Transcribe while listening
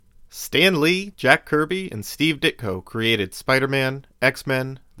Stan Lee, Jack Kirby, and Steve Ditko created Spider-Man,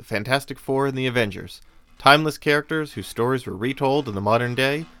 X-Men, the Fantastic Four, and the Avengers. Timeless characters whose stories were retold in the modern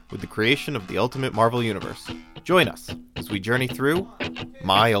day with the creation of the Ultimate Marvel Universe. Join us as we journey through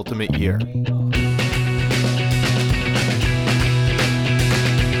My Ultimate Year.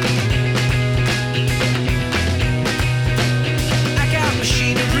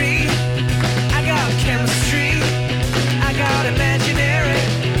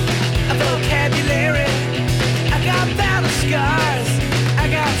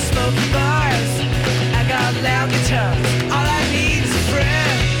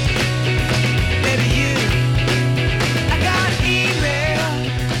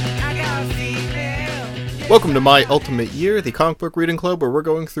 Welcome to My Ultimate Year, the comic book reading club, where we're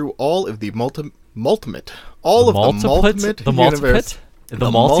going through all of the multimate universe.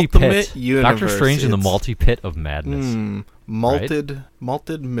 Doctor Strange in the multi-pit of madness. Malted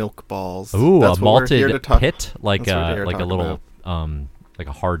milk balls. Ooh, that's a malted pit, like a little like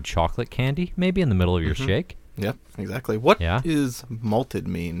a hard chocolate candy, maybe in the middle of your shake. Yep, exactly. What does malted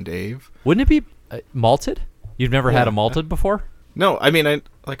mean, Dave? Wouldn't it be malted? You've never had a malted before? No, I mean, I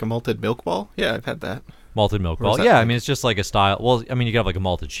like a malted milk ball. Yeah, I've had that. Malted milk ball. Yeah, I mean, it's just like a style. Well, I mean, you could have like a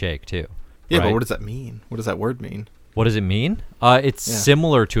malted shake too. Yeah, right? But what does that mean? What does that word mean? What does it mean? It's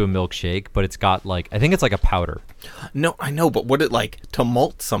similar to a milkshake, but it's got like, I think it's like a powder. No, I know, but what it like to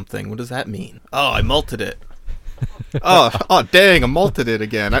malt something? What does that mean? Oh, I malted it. oh, dang! I malted it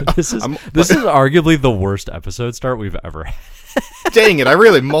again. This is arguably the worst episode start we've ever had. Dang it! I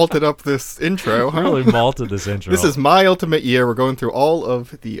really malted up this intro. Huh? Really malted this intro. This is My Ultimate Year. We're going through all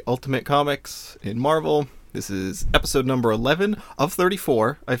of the Ultimate comics in Marvel. This is episode number 11 of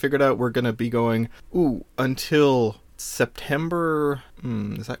 34. I figured out we're going to be going until September.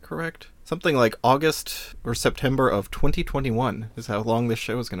 Is that correct? Something like August or September of 2021 is how long this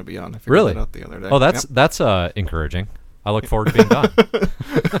show is going to be on. I figured that out the other day. Oh, that's encouraging. I look forward to being done.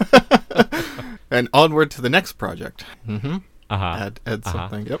 And onward to the next project. Add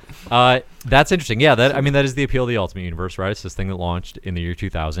something. Yep. That's interesting. Yeah, that is the appeal of the Ultimate Universe, right? It's this thing that launched in the year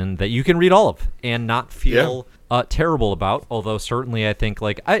 2000 that you can read all of and not feel terrible about. Although certainly I think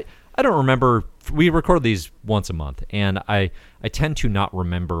I don't remember. We record these once a month, and I tend to not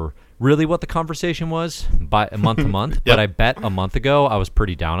remember really what the conversation was by month to month. But I bet a month ago I was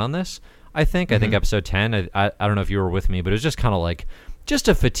pretty down on this. I think episode 10. I don't know if you were with me, but it was just kind of like just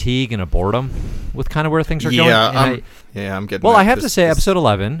a fatigue and a boredom with kind of where things are going. I'm getting. Well, I have to say, episode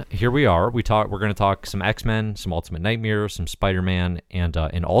 11. Here we are. We're going to talk some X-Men, some Ultimate Nightmare, some Spider-Man, and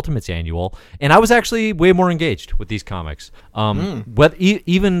an Ultimates annual. And I was actually way more engaged with these comics.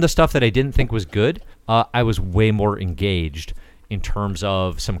 Even the stuff that I didn't think was good, I was way more engaged in terms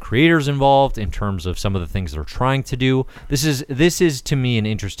of some creators involved, in terms of some of the things they're trying to do. This is to me an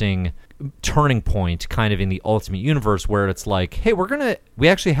interesting turning point kind of in the Ultimate Universe where it's like, hey, we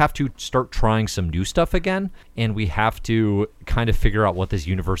actually have to start trying some new stuff again, and we have to kind of figure out what this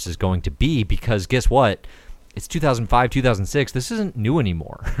universe is going to be, because guess what? It's 2005, 2006. This isn't new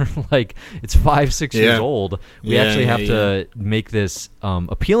anymore. Like, it's 5-6 years old. We actually have to make this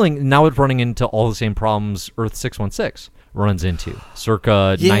appealing. Now it's running into all the same problems Earth 616 runs into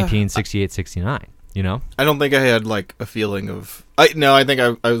circa 1968, 69. You know? I don't think I had like a feeling of... I think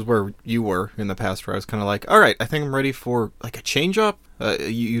I was where you were in the past, where I was kind of like, all right, I think I'm ready for like a change up.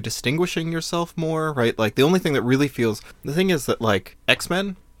 You distinguishing yourself more, right? Like the only thing that really feels... The thing is that like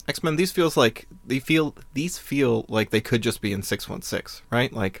X-Men, these feel like they could just be in 616,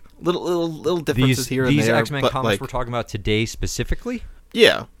 right? Like little differences here and there. These X-Men comics we're talking about today specifically?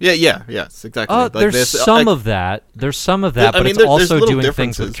 Yes, exactly. There's some of that, but it's also doing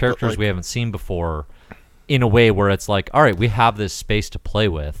things with characters we haven't seen before in a way where it's like, all right, we have this space to play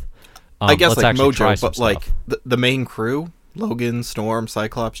with. I guess let's like Mojo, but stuff. Like the main crew, Logan, Storm,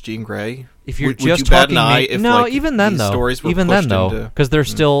 Cyclops, Jean Grey. If you're would you bat an eye if even then though, because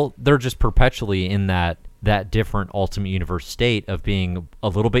they're just perpetually in that different Ultimate Universe state of being a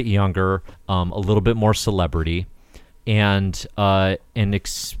little bit younger, a little bit more celebrity. And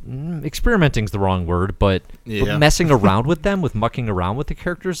experimenting's the wrong word, but messing around with them, with mucking around with the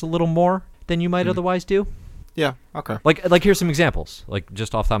characters a little more than you might otherwise do. Yeah, okay. Like here's some examples, like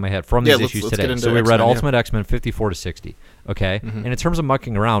just off the top of my head from these issues today. So we read Ultimate X-Men 54 to 60. Okay, and in terms of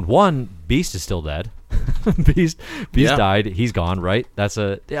mucking around, Beast is still dead. Beast died. He's gone. Right. That's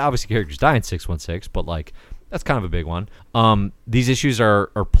obviously characters die in 616, but like that's kind of a big one. These issues are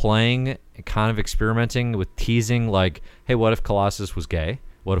playing, kind of experimenting with teasing, like, hey, what if Colossus was gay?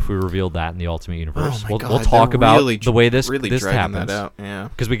 What if we revealed that in the Ultimate Universe? We'll talk about the way this happens.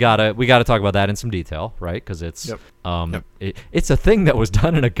 Because we gotta talk about that in some detail, right? Because it's It's a thing that was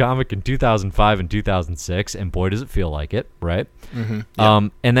done in a comic in 2005 and 2006, and boy, does it feel like it, right?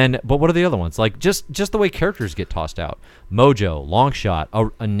 And then, but what are the other ones? Like just the way characters get tossed out. Mojo,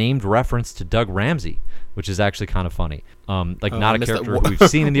 Longshot, a named reference to Doug Ramsey, which is actually kind of funny. Not a character who we've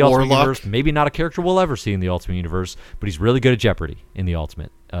seen in the Ultimate Universe, maybe not a character we'll ever see in the Ultimate Universe, but he's really good at Jeopardy in the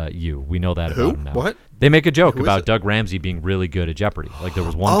Ultimate We know that about him now. What? They make a joke about Doug Ramsey being really good at Jeopardy. Like there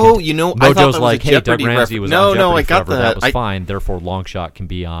was one. Oh, you know, I thought Mojo's that was like, a hey, Doug Jeopardy Ramsey was no, on Jeopardy I got forever. that. That was fine. Therefore, Longshot can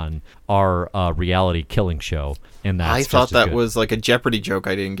be on our reality killing show, and that's I thought just as that good. was like a Jeopardy joke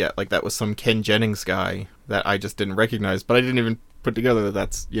I didn't get. Like that was some Ken Jennings guy that I just didn't recognize, but I didn't even put together that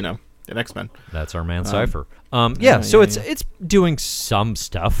that's, you know, an X-Men. That's our man Cypher. So it's doing some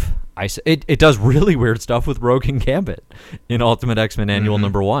stuff. It does really weird stuff with Rogue and Gambit in Ultimate X-Men Annual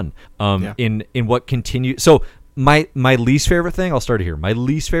number 1. In what continues. So my least favorite thing, I'll start here. My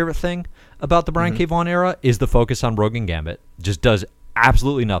least favorite thing about the Brian K. Vaughan era is the focus on Rogue and Gambit. Just does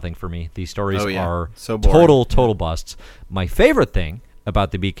absolutely nothing for me. These stories are so boring. total busts. My favorite thing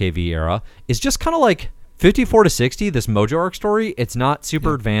about the BKV era is just kind of like 54 to 60, this Mojo arc story. It's not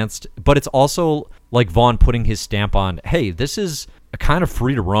super advanced, but it's also like Vaughn putting his stamp on, hey, this is a kind of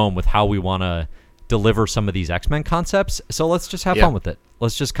free to roam with how we want to deliver some of these X-Men concepts. So let's just have fun with it.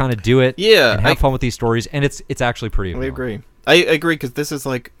 Let's just kind of do it and have fun with these stories. And it's actually pretty I agree. I agree, because this is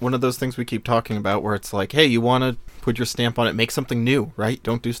like one of those things we keep talking about where it's like, hey, you want to put your stamp on it, make something new, right?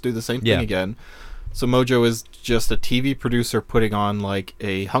 Don't just do the same thing again. So Mojo is just a TV producer putting on like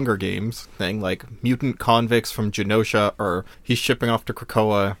a Hunger Games thing, like mutant convicts from Genosha, or he's shipping off to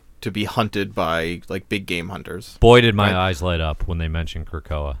Krakoa to be hunted by like big game hunters. Boy, did my eyes light up when they mentioned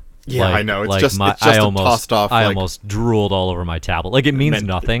Krakoa. Yeah, I know. It's just tossed off. I almost drooled all over my tablet. Like it means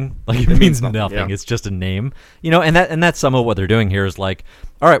nothing. Like it means nothing. Yeah. It's just a name, you know. And that's some of what they're doing here is like,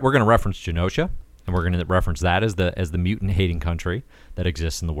 all right, we're going to reference Genosha, and we're going to reference that as the mutant hating country that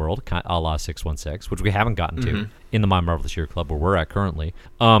exists in the world, a la 616, which we haven't gotten to in the My Marvelous Year Club where we're at currently.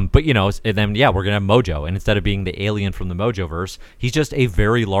 But you know, and then we're gonna have Mojo, and instead of being the alien from the Mojoverse, he's just a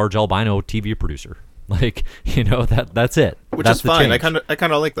very large albino TV producer. Like, you know, that's it. Which that's is fine. I kind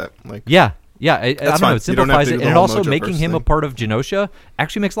of like that. Like, I don't know. It simplifies it, and it also making him thing. a part of Genosha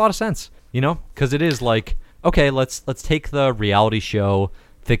actually makes a lot of sense. You know, because it is like, okay, let's take the reality show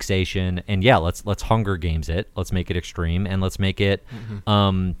fixation and let's Hunger Games it. Let's make it extreme, and let's make it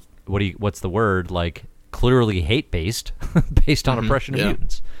what's the word, like clearly hate based based on oppression of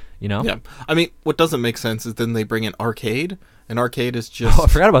mutants. You know? Yeah. I mean, what doesn't make sense is then they bring in Arcade, and Arcade is just I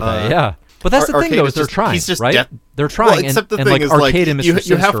forgot about that. Yeah. But that's the thing, though, is they're trying, right? They're trying, except the thing like is, Arcade like, and Mr. you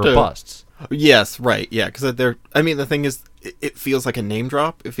Sinister have to are busts. Yes, right, yeah, because they're. I mean, the thing is, it feels like a name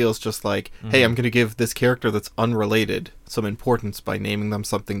drop. It feels just like, hey, I'm going to give this character that's unrelated some importance by naming them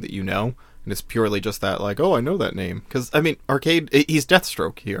something that you know, and it's purely just that, like, oh, I know that name. Because I mean, Arcade, he's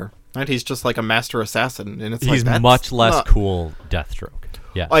Deathstroke here, right? He's just like a master assassin, and he's like, much less cool Deathstroke.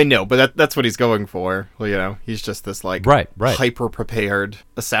 Yeah, I know, but that's what he's going for. Well, you know, he's just this like hyper prepared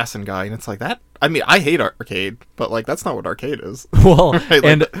assassin guy, and it's like that. I mean, I hate Arcade, but like that's not what Arcade is. Well, right? Like,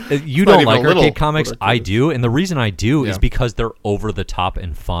 and you don't like Arcade comics. I do, and the reason I do is because they're over the top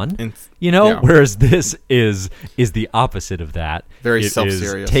and fun. You know, whereas this is the opposite of that. Very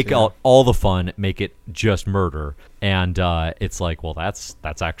self-serious. Take out all the fun, make it just murder, and it's like, well, that's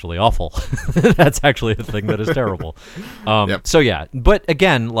actually awful. That's actually a thing that is terrible. So yeah, but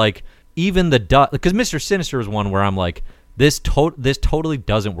again, like even because Mr. Sinister is one where I'm like, this totally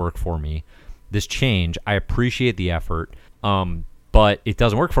doesn't work for me. This change, I appreciate the effort, but it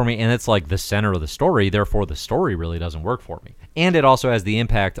doesn't work for me, and it's like the center of the story, therefore the story really doesn't work for me. And it also has the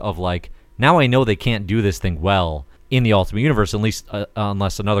impact of like, now I know they can't do this thing well in the Ultimate Universe, at least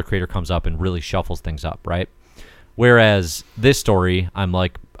unless another creator comes up and really shuffles things up, right? Whereas this story, I'm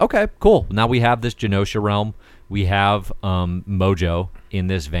like, okay, cool. Now we have this Genosha realm. We have Mojo in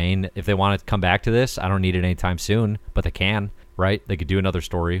this vein. If they want to come back to this, I don't need it anytime soon, but they can. Right, they could do another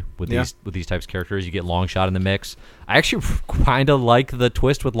story with these types of characters. You get Longshot in the mix. I actually kind of like the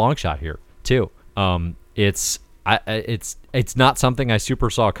twist with Longshot here too. It's not something I super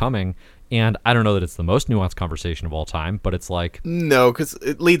saw coming, and I don't know that it's the most nuanced conversation of all time, but it's like no, because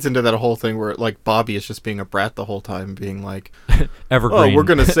it leads into that whole thing where like Bobby is just being a brat the whole time, being like, evergreen. Oh, we're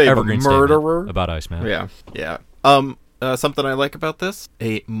gonna save a evergreen murderer about Iceman. Yeah. Something I like about this,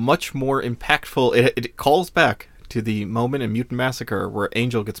 a much more impactful. It calls back to the moment in Mutant Massacre where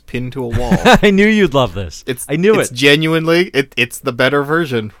Angel gets pinned to a wall. I knew you'd love this. I knew it's genuinely, it's the better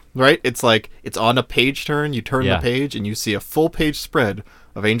version, right? It's like, it's on a page turn, you turn the page, and you see a full page spread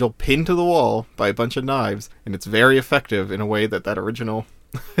of Angel pinned to the wall by a bunch of knives, and it's very effective in a way that original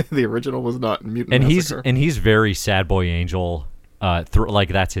The original was not Mutant And Massacre. he's very sad boy angel. Like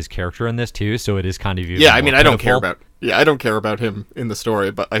that's his character in this too. So it is kind of even Yeah, I more mean, I don't care pitiful. about. Yeah, I don't care about him in the story,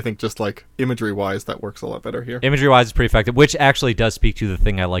 but I think just like imagery wise, that works a lot better here. Imagery wise, it's pretty effective, which actually does speak to the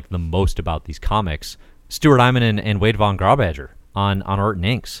thing I like the most about these comics: Stuart Immonen and Wade von Grawbadger on Art and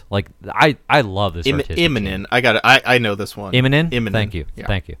Inks. Like I love this artistic team. Immonen. I got it. I know this one. Immonen? Immonen. Thank you. Yeah.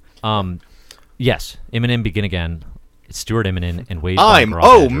 Thank you. Yes, Immonen Begin Again. It's Stuart Immonen and Wade I'm von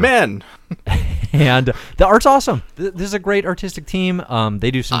oh Grawbadger. man. And the art's awesome. This is a great artistic team. They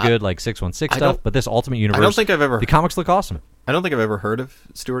do some good like 616 I stuff, don't- but this Ultimate Universe, I don't think I've ever. the comics look awesome. I don't think I've ever heard of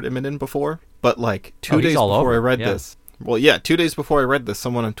Stuart Immonen before, but like Oh, 2 he's days all before over I it, read yeah. this. Well, yeah, 2 days before I read this,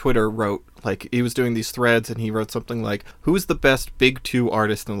 someone on Twitter wrote, like, he was doing these threads, and he wrote something like, who's the best Big Two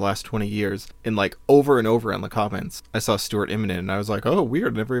artist in the last 20 years? And, like, over and over in the comments, I saw Stuart Immonen, and I was like, oh,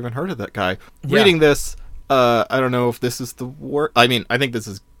 weird, never even heard of that guy. Yeah. Reading this, I don't know if this is the worst. I mean, I think this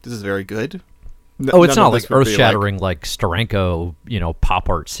is very good. Oh, it's None not of like this would be, earth-shattering like Steranko, pop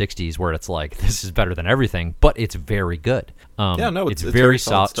art 60s where it's like this is better than everything, but it's very good. Yeah, no, it's it's very very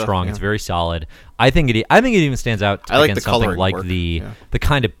solid stuff, strong. yeah. It's very solid. I think it even stands out I like against the something coloring like work, the yeah. the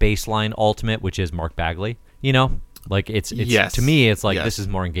kind of baseline Ultimate, which is Mark Bagley. Like it's Yes, to me, it's like yes. this is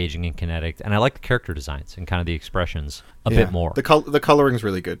more engaging and kinetic, and I like the character designs and kind of the expressions a Yeah. bit more. The coloring's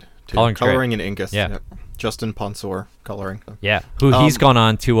really good, too. Coloring's great. Coloring and Ingus. Yeah. Yep. Justin Ponsor coloring. Yeah, he's gone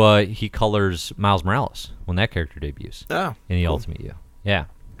on to he colors Miles Morales when that character debuts Oh, in the cool. Ultimate U. Yeah,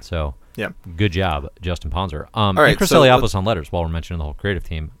 so Yeah. good job, Justin Ponzer. right, and Chris so Eliopoulos on letters. While we're mentioning the whole creative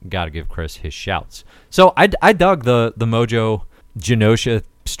team, got to give Chris his shouts. So I dug the Mojo Genosha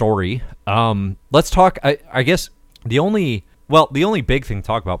story. Let's talk. I guess the only big thing to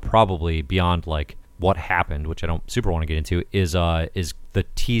talk about probably beyond like what happened, which I don't super want to get into, is the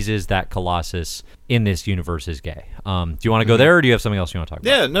teases that Colossus in this universe is gay. Do you want to go there, or do you have something else you want to talk about?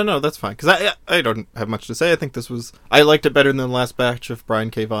 Yeah, no, that's fine. Because I don't have much to say. I think I liked it better than the last batch of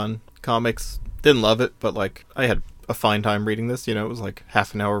Brian K. Vaughan comics. Didn't love it, but like I had a fine time reading this. It was like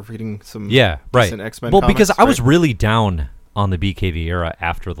half an hour of reading some decent X-Men Well, comics, because I was right? really down on the BKV era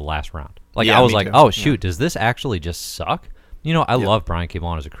after the last round. Like Yeah, I was me like, too. oh Yeah. shoot, does this actually just suck? I love Brian K.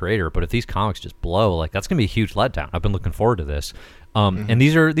 Vaughan as a creator, but if these comics just blow, like that's gonna be a huge letdown. I've been looking forward to this, and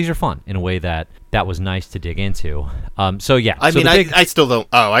these are fun in a way that was nice to dig into. So yeah, I so mean, the big, I still don't.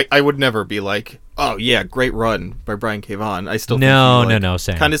 Oh, I would never be like, oh yeah, great run by Brian K. Vaughan. I still No, think no,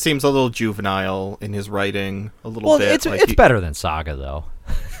 same. Kind of seems a little juvenile in his writing, a little well, bit. it's like it's better than Saga though.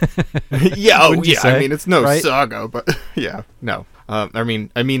 Yeah, oh Wouldn't you yeah. say? I mean, it's no Right? Saga, but yeah, no. I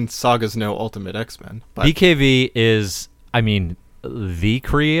mean, Saga's no Ultimate X-Men. But BKV is, I mean, the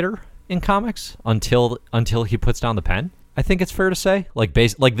creator in comics until he puts down the pen. I think it's fair to say, like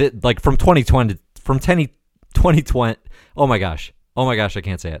from 2020 2020. Oh my gosh, I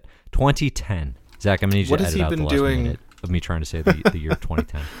can't say it. 2010. Zach, I'm gonna need you What to has edit he out the been last doing? minute of me trying to say the year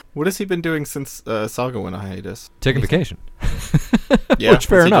 2010. what has he been doing since Saga went on hiatus? Take a vacation. Yeah, Which,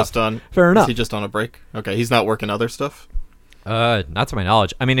 fair is he enough. Just on, Fair enough. Is he just on a break? Okay, he's not working other stuff. Not to my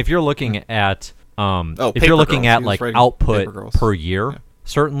knowledge. I mean, if you're looking at if Paper you're looking Girls. at He was like writing Paper output Girls. per year, Yeah.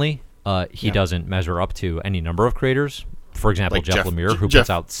 certainly he Yeah. doesn't measure up to any number of creators. For example, Like Jeff Jeff- Lemire, who Jeff- puts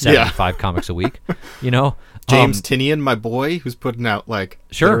out yeah. 75 comics a week. James Tinian, my boy, who's putting out like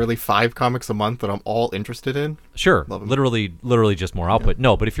Sure. literally 5 comics a month that I'm all interested in. Sure, Love him. literally just more output.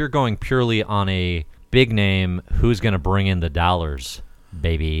 No, but if you're going purely on a big name, who's going to bring in the dollars,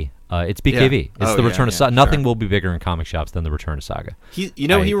 baby? It's BKV. Yeah. It's Oh, the yeah, Return of yeah, Saga. Nothing sure. will be bigger in comic shops than the Return of Saga. He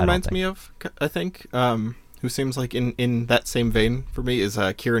I reminds don't me of, I think, who seems like in that same vein for me is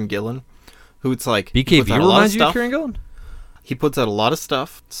Kieran Gillen, who it's like he puts BKV out a lot of reminds you of stuff. Kieran Gillen? He puts out a lot of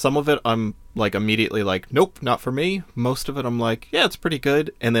stuff. Some of it I'm like immediately like, nope, not for me. Most of it I'm like, yeah, it's pretty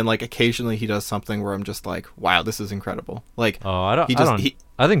good. And then like occasionally he does something where I'm just like, wow, this is incredible. Like, Oh, I don't. He I just- don't. he-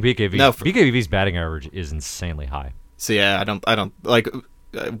 I think BKV. No, BKV's batting average is insanely high. so yeah, I don't like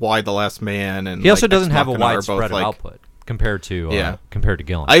Why the Last Man, and He also like, doesn't Ex have a Machina are wide both, spread of like, output compared to Yeah.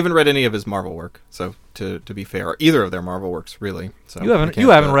 Gillen. I haven't read any of his Marvel work, so to be fair, or either of their Marvel works really. So you I haven't can't,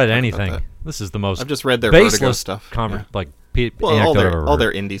 talk about anything. that. This is the most I've just read their Vertigo baseless stuff. conver- Yeah. like Well, anecdote I've ever all heard.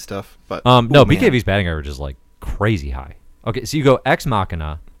 their indie stuff, but No, oh, man. BKV's batting average is like crazy high. Okay, so you go Ex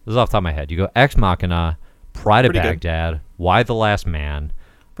Machina. This is off the top of my head. You go Ex Machina, Pride of Pretty good. Baghdad, Why the Last Man.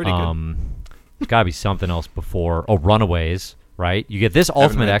 Pretty good. There's got to be something else before. Oh, Runaways, right? You get this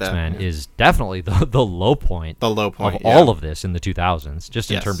Ultimate read that, X-Men yeah. is definitely the low point. The low point of yeah. all of this in the 2000s, just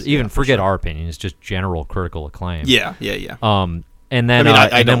in Yes, terms of, yeah, even for forget sure. our opinion, it's just general critical acclaim. Yeah. And then I mean, I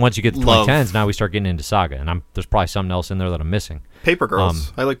and then don't once you get to love- 2010s, now we start getting into Saga, and there's probably something else in there that I'm missing. Paper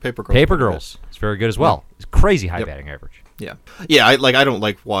Girls. I like Paper Girls. Paper quite a bit. Girls, it's very good as well. It's crazy high Yep. batting average. Yeah. I don't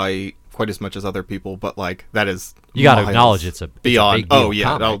like Y quite as much as other people, but like that is You got to miles acknowledge it's a beyond. big deal Oh yeah,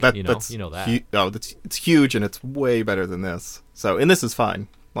 comic, no, that you know, that's you know that. it's huge and it's way better than this. So and this is fine.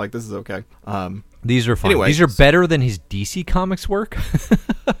 Like this is okay. These are fine. Anyway, These are better than his DC Comics work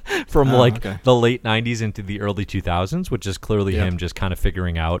from okay. the late '90s into the early 2000s, which is clearly Yeah. him just kind of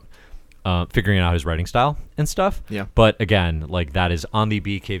figuring out his writing style and stuff. Yeah. But again, like that is on the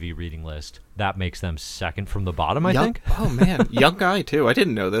BKV reading list. That makes them second from the bottom, I think. Oh man, young guy too. I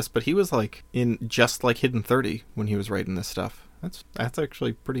didn't know this, but he was like in just like Hidden 30 when he was writing this stuff. That's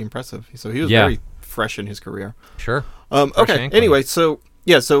actually pretty impressive. So he was very fresh in his career. Sure. Okay. Anyway, so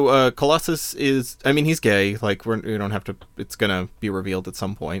Colossus is. I mean, he's gay. Like we don't have to. It's gonna be revealed at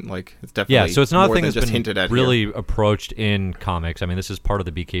some point. Like it's definitely. Yeah. So it's not a more thing than that's just been hinted at really here. approached in comics. I mean, this is part of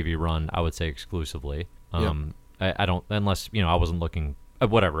the BKV run. I would say exclusively. I don't unless I wasn't looking.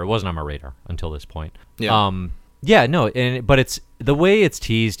 Whatever. It wasn't on my radar until this point. Yeah. Yeah. No. But it's the way it's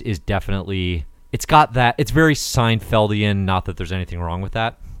teased is definitely. It's got that. It's very Seinfeldian. Not that there's anything wrong with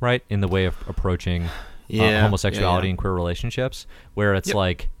that, right? In the way of approaching. Homosexuality and queer relationships, where it's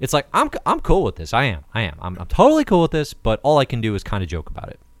like I'm cool with this. I'm totally cool with this, but all I can do is kind of joke about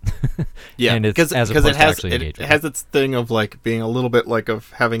it. Yeah, and because it has its thing of like being a little bit like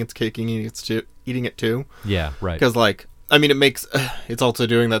of having its cake and eating it too. Yeah, right. Because like I mean, it's also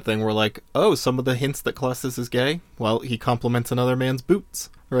doing that thing where like, oh, some of the hints that Colossus is gay. Well, he compliments another man's boots,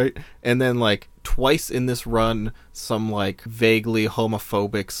 right? And then like twice in this run, some like vaguely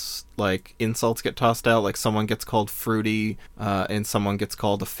homophobic like insults get tossed out. Like someone gets called fruity, and someone gets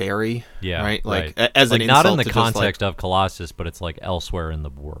called a fairy. Yeah, right. Like right. as like an not insult in the to just, context of Colossus, but it's like elsewhere in the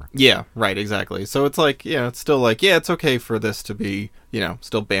war. Yeah, right, exactly. So it's like, it's still like, it's okay for this to be,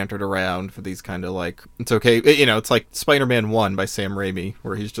 still bantered around for these kind of like, it's okay, it's like Spider-Man 1 by Sam Raimi,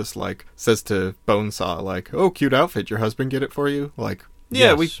 where he's just like, says to Bonesaw, like, oh, cute outfit, your husband get it for you? Like,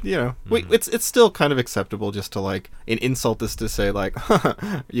 yeah, yes. It's still kind of acceptable just to like, an insult is to say like,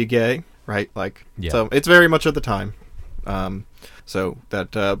 you gay? Right? Like, so it's very much of the time. So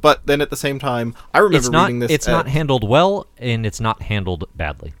that, but then at the same time, I remember reading this. It's not handled well, and it's not handled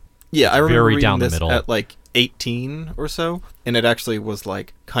badly. Yeah, I remember very reading down the this middle. at like 18 or so, and it actually was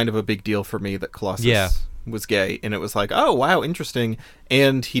like kind of a big deal for me that Colossus was gay, and it was like, oh wow, interesting.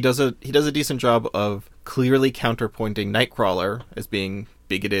 And he does a decent job of clearly counterpointing Nightcrawler as being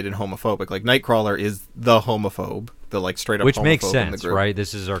bigoted and homophobic. Like Nightcrawler is the homophobe, the like straight up, which homophobe makes in the sense, group. right?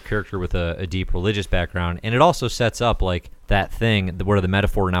 This is our character with a deep religious background, and it also sets up like that thing where the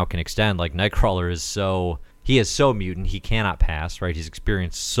metaphor now can extend. Like Nightcrawler is so mutant, he cannot pass, right? He's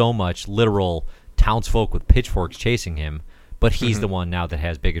experienced so much literal townsfolk with pitchforks chasing him, but he's the one now that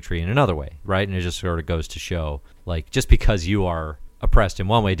has bigotry in another way, right? And it just sort of goes to show, like, just because you are oppressed in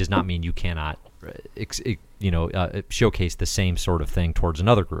one way does not mean you cannot showcase the same sort of thing towards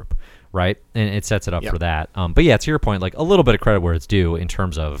another group, right? And it sets it up for that. But yeah, to your point, like a little bit of credit where it's due in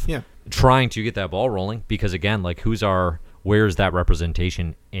terms of trying to get that ball rolling, because again, like where's that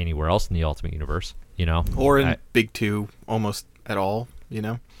representation anywhere else in the Ultimate Universe, or in Big Two almost at all,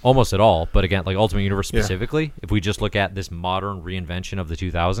 almost at all. But again, like Ultimate Universe specifically, if we just look at this modern reinvention of the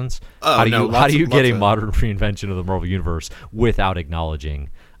 2000s, how do you get a modern reinvention of the Marvel Universe without acknowledging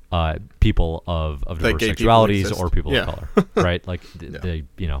people of diverse sexualities or people of color, right? Like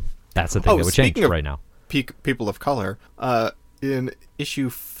that's the thing that would change right now. People of color, in issue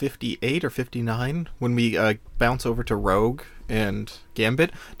 58 or 59, when we bounce over to Rogue and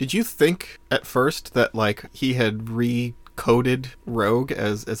Gambit, did you think at first that like he had recoded Rogue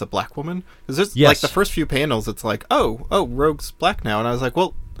as a black woman? Because there's like the first few panels, it's like, oh, Rogue's black now, and I was like,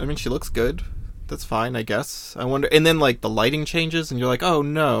 well, I mean, she looks good. That's fine, I guess. I wonder. And then like the lighting changes, and you're like, oh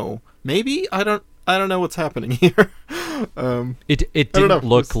no, maybe I don't know what's happening here. It didn't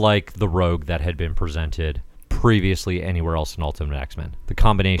look like the Rogue that had been presented previously anywhere else in Ultimate X-Men. The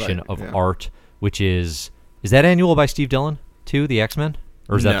combination of art, which is that annual by Steve Dillon too, the X-Men,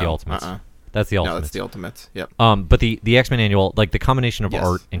 or is that the Ultimates? That's the Ultimates. No, that's the Ultimates. Yep. But the X-Men annual, like the combination of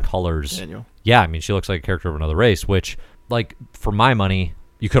art and colors. Annual. Yeah, I mean, she looks like a character of another race. Which, like, for my money,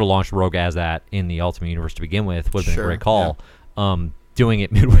 you could have launched Rogue as that in the Ultimate Universe to begin with. Would have been a great call. Yeah. Doing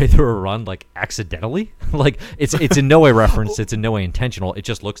it midway through a run, like accidentally, like it's in no way referenced. It's in no way intentional. It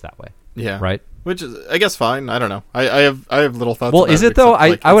just looks that way. Yeah. Right. Which is, I guess, fine. I don't know. I have little thoughts. Well, about is it though?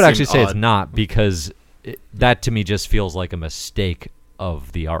 Like, I would actually say it's not, because that to me just feels like a mistake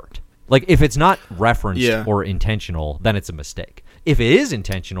of the art. Like if it's not referenced or intentional, then it's a mistake. If it is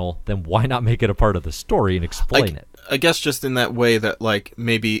intentional, then why not make it a part of the story and explain it? I guess just in that way that, like,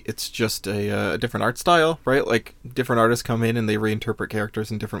 maybe it's just a different art style, right? Like, different artists come in and they reinterpret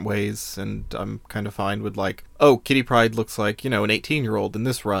characters in different ways, and I'm kind of fine with, like, oh, Kitty Pryde looks like, an 18-year-old in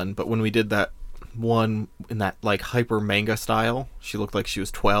this run, but when we did that one in that, like, hyper manga style, she looked like she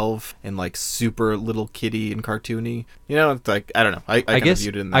was 12 and, like, super little kitty and cartoony. It's like, I don't know. I kind of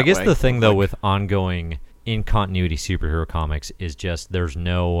viewed it in that way. I guess the thing, though, like, with ongoing in-continuity superhero comics is just there's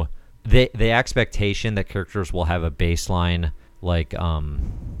no... The expectation that characters will have a baseline, like,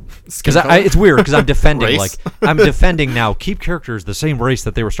 because it's weird because I'm defending now, keep characters the same race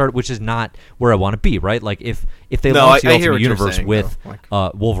that they were started, which is not where I want to be, right? Like if they launch the Ultimate Universe with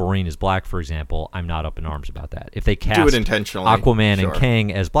Wolverine as black, for example, I'm not up in arms about that. If they cast do it intentionally, Aquaman and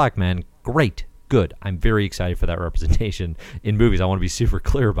Kang as black men, great. Good. I'm very excited for that representation in movies. I want to be super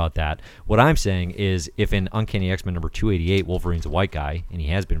clear about that. What I'm saying is if in Uncanny X-Men number 288, Wolverine's a white guy, and he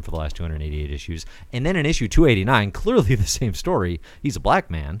has been for the last 288 issues, and then in issue 289, clearly the same story, he's a black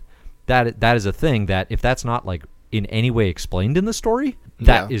man, that is a thing that if that's not like in any way explained in the story,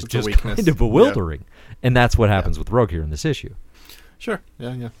 that is just kind of bewildering. Yeah. And that's what happens with Rogue here in this issue. Sure.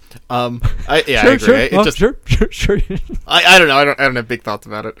 Yeah. I agree. Sure. I don't know. I don't have big thoughts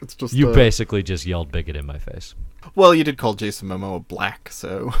about it. It's just you basically just yelled bigot in my face. Well, you did call Jason Momoa black,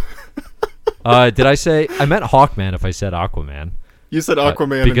 so. Did I say I meant Hawkman? If I said Aquaman. You said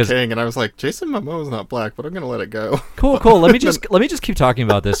Aquaman and Kang, and I was like, Jason Momoa's not black, but I'm gonna let it go. Cool. Let me just keep talking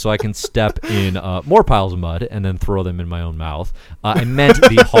about this so I can step in more piles of mud and then throw them in my own mouth. I meant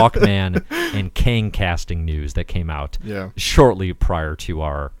the Hawkman and Kang casting news that came out shortly prior to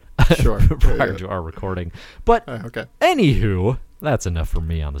our to our recording. But anywho, that's enough for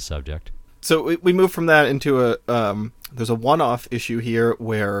me on the subject. So we move from that into there's a one-off issue here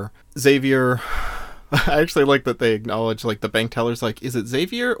where Xavier. I actually like that they acknowledge, like, the bank teller's like, is it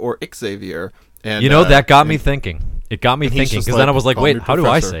Xavier or Xavier? And that got me thinking. It got me thinking, because then I was like, wait, how do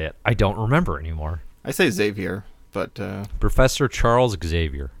I Professor. say it? I don't remember anymore. I say Xavier, but... Professor Charles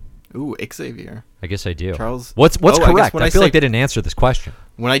Xavier. Ooh, Xavier. I guess I do. Charles. What's correct? I feel like they didn't answer this question.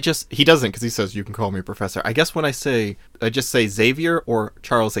 He doesn't, because he says, you can call me Professor. I guess when I just say Xavier or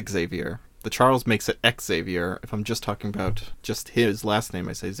Charles Xavier. The Charles makes it Xavier. If I'm just talking about just his last name,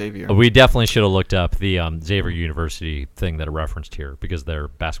 I say Xavier. We definitely should have looked up the Xavier University thing that I referenced here, because their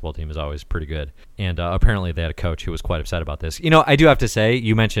basketball team is always pretty good. And apparently they had a coach who was quite upset about this. I do have to say,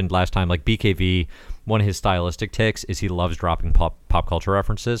 you mentioned last time, like BKV, one of his stylistic ticks is he loves dropping pop culture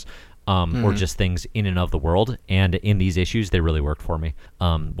references. Or just things in and of the world. And in these issues, they really worked for me.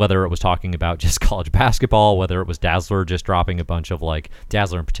 Whether it was talking about just college basketball, whether it was Dazzler just dropping a bunch of, like,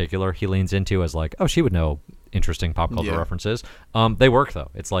 Dazzler in particular, he leans into as like, oh, she would know interesting pop culture references. They work,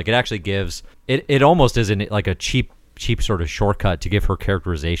 though. It's like, it actually gives, it almost isn't like a cheap sort of shortcut to give her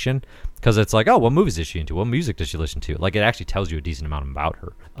characterization, because it's like, oh, what movies is she into? What music does she listen to? Like, it actually tells you a decent amount about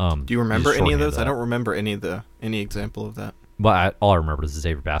her. Do you remember any of those? I don't remember any example of that. But all I remember is the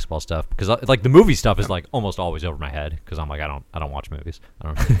Xavier basketball stuff, because like the movie stuff is like almost always over my head, because I'm like, I don't watch movies. I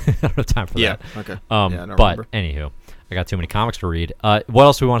don't have time for that. Okay. But remember. Anywho, I got too many comics to read. What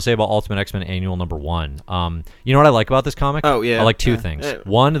else do we want to say about Ultimate X-Men Annual number 1? You know what I like about this comic? Oh yeah, I like two things.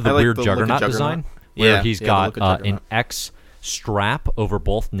 One, the weird the Juggernaut design, where he's got an X strap over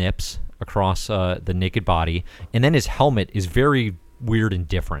both nips across the naked body, and then his helmet is very weird and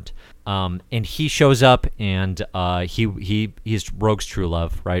different. And he shows up, and he's Rogue's true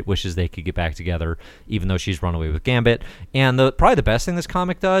love, right? Wishes they could get back together, even though she's run away with Gambit. And probably the best thing this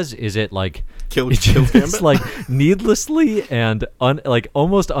comic does is it like kills Gambit, like needlessly and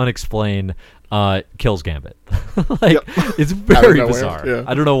almost unexplained kills Gambit. It's very bizarre. Yeah.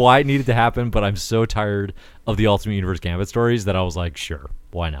 I don't know why it needed to happen, but I'm so tired of the Ultimate Universe Gambit stories that I was like, sure,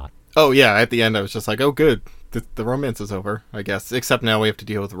 why not? Oh yeah, at the end I was just like, oh good. The romance is over, I guess. Except now we have to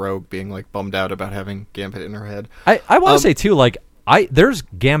deal with Rogue being like bummed out about having Gambit in her head. I want to say too, like there's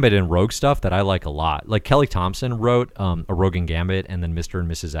Gambit and Rogue stuff that I like a lot. Like Kelly Thompson wrote a Rogue and Gambit and then Mr.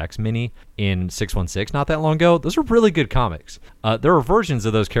 and Mrs. X mini in 616 not that long ago. Those are really good comics. There are versions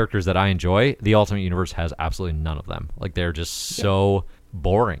of those characters that I enjoy. The Ultimate Universe has absolutely none of them. Like they're just so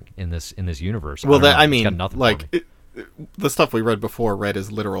boring in this universe. Well, it's got nothing like. The stuff we read is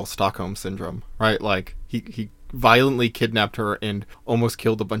literal Stockholm syndrome, right? Like he violently kidnapped her and almost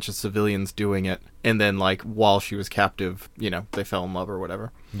killed a bunch of civilians doing it, and then like while she was captive, they fell in love or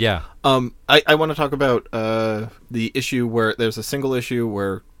whatever. Yeah. I want to talk about the issue where there's a single issue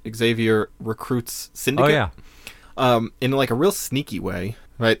where Xavier recruits Syndicate. Oh yeah. In like a real sneaky way.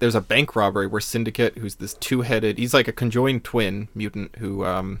 right? There's a bank robbery where Syndicate, who's this two-headed, he's like a conjoined twin mutant who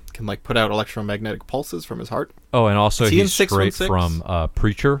can like put out electromagnetic pulses from his heart. Oh, and also Is he in he's straight 616? from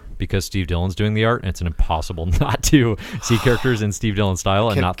Preacher, because Steve Dillon's doing the art, and it's impossible not to see characters in Steve Dillon style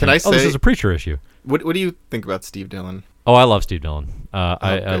and not can think, I this say- is a Preacher issue. What do you think about Steve Dillon? Oh, I love Steve Dillon.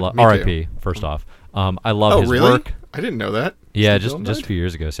 I good. love Me too. R.I.P. First off. I love his really? work. I didn't know that. Yeah, Steve Dillon just a died? few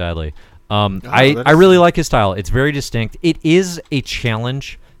years ago, sadly. that I is- really like his style. It's very distinct. It is a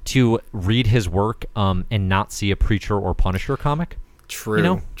challenge to read his work and not see a Preacher or Punisher comic. True. You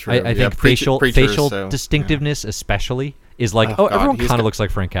know, True. I think Preacher is facial so- distinctiveness, especially, is like, Oh, God, everyone he's kind of got- looks like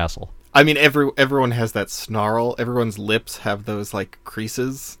Frank Castle. I mean, everyone has that snarl. Everyone's lips have those like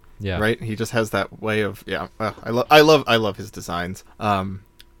creases. Yeah. Right. He just has that way of I love his designs.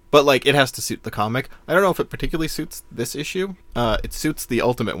 But like it has to suit the comic. I don't know if it particularly suits this issue. It suits the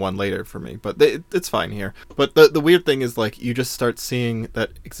Ultimate one later for me, but it's fine here. But the weird thing is like you just start seeing that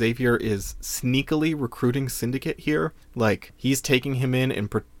Xavier is sneakily recruiting Syndicate here. Like he's taking him in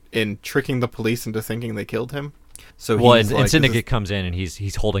and tricking the police into thinking they killed him. So Well, he's and like, Syndicate comes in and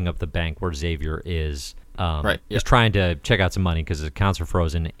he's holding up the bank where Xavier is. Right, yeah. He's trying to check out some money because his accounts are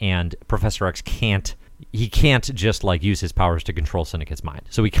frozen, and Professor X can't just like use his powers to control Syndicate's mind.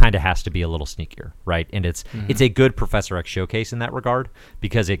 So he kind of has to be a little sneakier, right? And it's a good Professor X showcase in that regard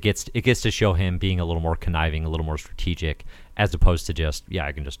because it gets to show him being a little more conniving, a little more strategic, as opposed to just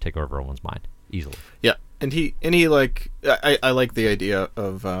I can just take over everyone's mind easily. Yeah, and he like I like the idea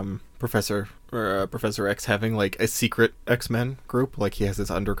of Professor X having like a secret X-Men group. Like he has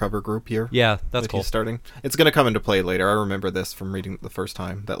this undercover group here. Yeah, that's that cool. he's starting. It's going to come into play later. I remember this from reading it the first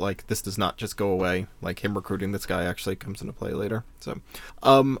time that like this does not just go away. Like him recruiting this guy actually comes into play later. So,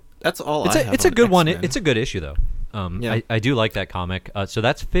 that's all. It's a good one. X-Men. It's a good issue though. Yeah. I do like that comic. So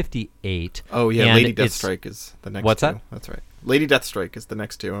that's 58. Oh yeah, and Lady it's- Deathstrike is the next. What's two. that? That's right. Lady Deathstrike is the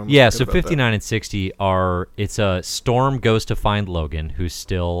next two. I'm Yeah, good so about that. 59 and 60 it's a Storm goes to find Logan, who's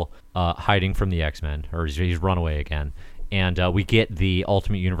still hiding from the X-Men, or he's run away again. And we get the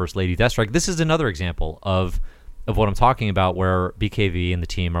Ultimate Universe Lady Deathstrike. This is another example of what I'm talking about, where BKV and the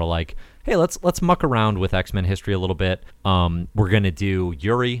team are like, hey, let's muck around with X-Men history a little bit. We're going to do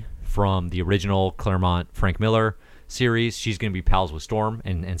Yuri from the original Claremont Frank Miller series. She's going to be pals with Storm,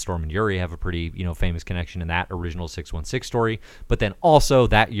 and Storm and Yuri have a pretty famous connection in that original 616 story. But then also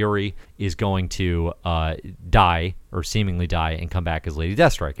that Yuri is going to die, or seemingly die, and come back as Lady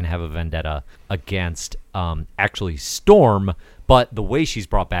Deathstrike and have a vendetta against actually Storm. But the way she's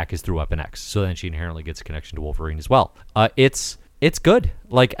brought back is through Weapon X, so then she inherently gets a connection to Wolverine as well. It's good.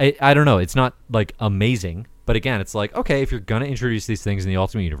 Like I don't know, it's not like amazing, but again, it's like, okay, if you're gonna introduce these things in the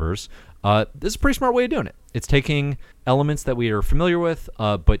Ultimate Universe, this is a pretty smart way of doing it. It's taking elements that we are familiar with,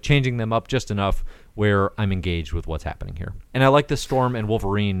 but changing them up just enough where I'm engaged with what's happening here. And I like the Storm and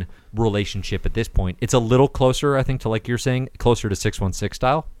Wolverine relationship at this point. It's a little closer, I think, to, like you're saying, closer to 616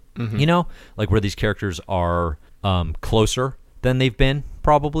 style. Mm-hmm. Like where these characters are closer than they've been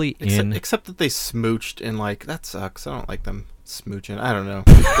probably except that they smooched, and like that sucks. I don't like them smooching. I don't know.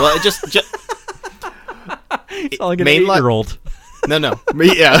 Well, it just like an mainline- 8-year-old. No.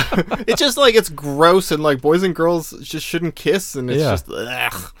 Yeah. It's just like it's gross, and like boys and girls just shouldn't kiss, and it's Yeah. just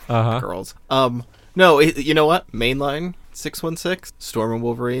ugh, Uh-huh. girls. No, you know what? Mainline 616, Storm and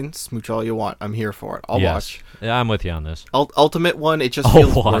Wolverine, smooch all you want. I'm here for it. I'll Yes. watch. Yeah, I'm with you on this. Ultimate one, it just I'll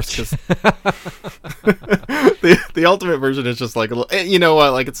feels watch. worse 'cause the Ultimate version is just like a little. You know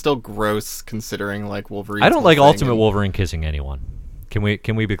what? Like it's still gross considering like Wolverine. I don't like Ultimate Wolverine kissing anyone. Can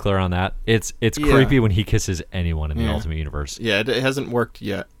we be clear on that? It's Yeah. creepy when he kisses anyone in the Yeah. Ultimate Universe. Yeah, it hasn't worked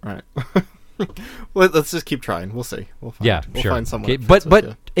yet. Right. Well, let's just keep trying. We'll see. We'll Sure. find someone. Okay, that but fits with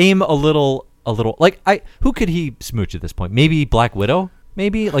you. aim a little like who could he smooch at this point? Maybe Black Widow?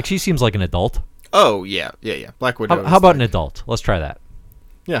 Maybe? Like she seems like an adult. Oh yeah. Black Widow. How about an adult? Let's try that.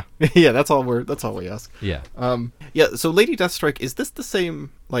 Yeah, yeah. That's all we ask. Yeah. Yeah. So Lady Deathstrike, is this the same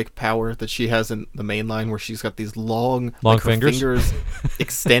like power that she has in the main line, where she's got these long like, her fingers?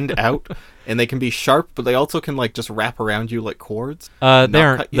 extend out, and they can be sharp, but they also can like just wrap around you like cords. They not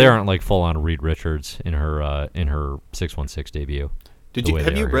aren't cut you? they aren't like full on Reed Richards in her 616 debut.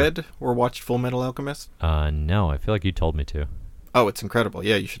 Have you read or watched Full Metal Alchemist? No, I feel like you told me to. Oh, it's incredible.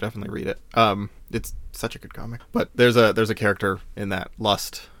 Yeah, you should definitely read it. It's such a good comic. But there's a character in that,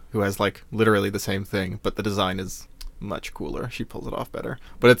 Lust, who has like literally the same thing, but the design is much cooler. She pulls it off better.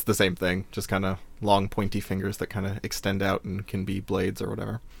 But it's the same thing, just kind of long pointy fingers that kind of extend out and can be blades or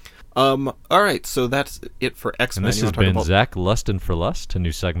whatever. All right, so that's it for X-Men. And this You has wanna talk been about- Zach Lustin for Lust, a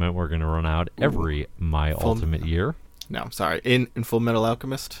new segment we're going to run out every My Ultimate Year. No, I'm sorry. In Full Metal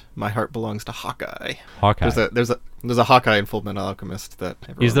Alchemist, my heart belongs to Hawkeye. Hawkeye. There's a There's a Hawkeye in Full Metal Alchemist that.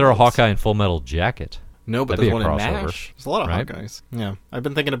 Is there a loves. Hawkeye in Full Metal Jacket? No, but That'd there's be a one in crossover, MASH. There's a lot of right? Hawkeyes. Yeah, I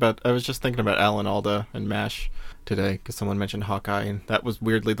was just thinking about Alan Alda and MASH today because someone mentioned Hawkeye, and that was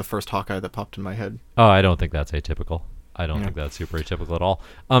weirdly the first Hawkeye that popped in my head. Oh, I don't think that's atypical. I don't think that's super atypical at all.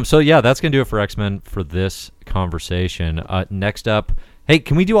 So yeah, that's gonna do it for X-Men for this conversation. Next up, hey,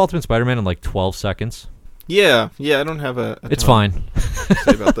 can we do Ultimate Spider-Man in like 12 seconds? Yeah, I don't have a It's ton fine. to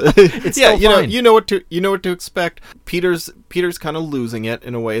say about that. It's yeah, still fine. you know what to expect. Peter's kind of losing it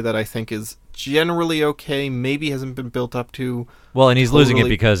in a way that I think is generally okay. Maybe hasn't been built up to. Well, and he's losing it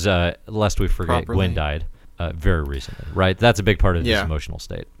totally because, lest we forget, properly. Gwen died very recently, right? That's a big part of his Yeah. emotional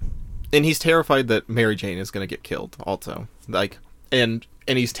state. And he's terrified that Mary Jane is going to get killed also. Like, and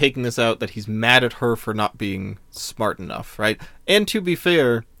he's taking this out that he's mad at her for not being smart enough, right? And to be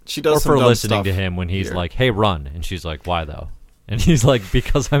fair, she does Or some for dumb listening stuff to him when he's here. like, hey, run. And she's like, why though? And he's like,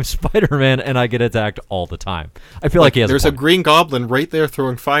 because I'm Spider-Man and I get attacked all the time. I feel like he has There's a point. Green Goblin right there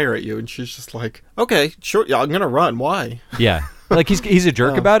throwing fire at you, and she's just like, okay, sure, yeah, I'm going to run. Why? Yeah. Like, he's a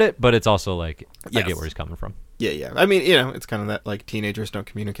jerk about it, but it's also like, I Yes. get where he's coming from. Yeah. I mean, it's kind of that, like, teenagers don't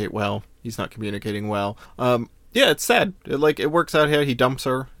communicate well. He's not communicating well. Yeah, it's sad. It works out here. He dumps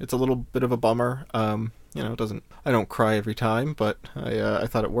her. It's a little bit of a bummer. It doesn't. I don't cry every time, but I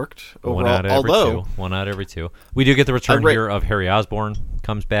thought it worked overall. One out of every two. We do get the return here of Harry Osborn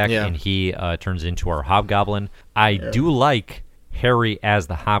comes back, and he turns into our Hobgoblin. I do like Harry as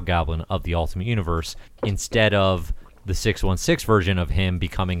the Hobgoblin of the Ultimate Universe instead of the 616 version of him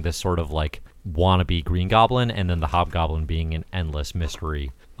becoming this sort of like wannabe Green Goblin, and then the Hobgoblin being an endless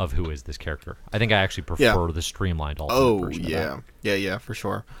mystery of who is this character. I think I actually prefer the streamlined Ultimate version of that. Yeah, for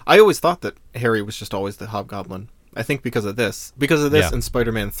sure. I always thought that Harry was just always the Hobgoblin. I think because of this and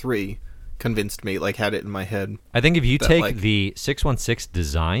Spider-Man 3 convinced me, had it in my head. I think if you take the 616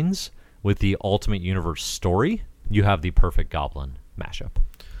 designs with the Ultimate Universe story, you have the perfect Goblin mashup.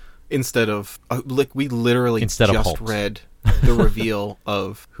 Instead of we literally Instead of just Hulks. read the reveal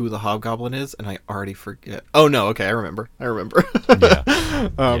of who the Hobgoblin is, and I already forget. Oh no, okay, I remember.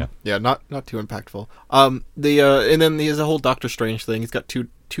 Yeah. Not too impactful. And then there's a whole Doctor Strange thing. He's got two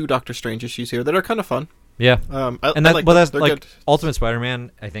Doctor Strange issues here that are kind of fun. Yeah. That's They're like good. Ultimate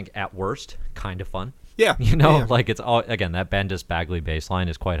Spider-Man, I think at worst, kind of fun. Yeah. It's all, again, that Bendis Bagley baseline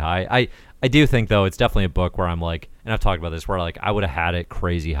is quite high. I do think though it's definitely a book where I'm like, and I've talked about this, where I would have had it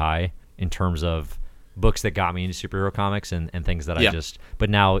crazy high in terms of books that got me into superhero comics and things that but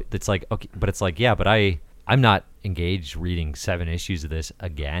now it's like, okay, but it's like, yeah, but I'm not engaged reading 7 issues of this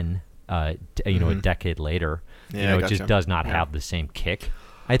again, a decade later. Yeah, it just does not have the same kick,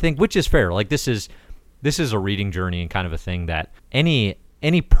 I think, which is fair. Like this is a reading journey and kind of a thing that any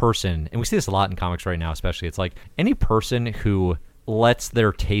person, and we see this a lot in comics right now, especially, it's like any person who lets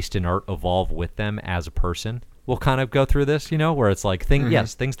their taste in art evolve with them as a person will kind of go through this, where it's like things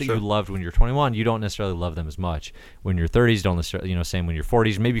that you loved when you're 21, you don't necessarily love them as much. When you're 30s, don't necessarily, same when you're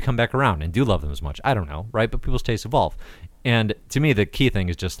 40s, maybe you come back around and do love them as much. I don't know, right? But people's tastes evolve. And to me, the key thing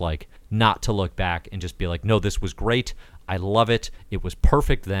is just like not to look back and just be like, no, this was great. I love it. It was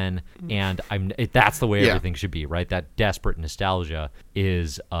perfect then, and that's the way everything should be, right? That desperate nostalgia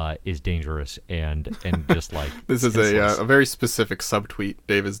is dangerous and just like this is a very specific subtweet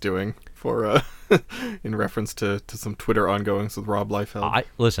Dave is doing for in reference to some Twitter ongoings with Rob Liefeld.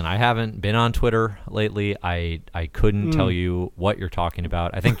 Listen, I haven't been on Twitter lately. I couldn't tell you what you're talking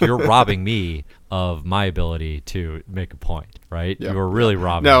about. I think you're robbing me of my ability to make a point, right? Yep. You're really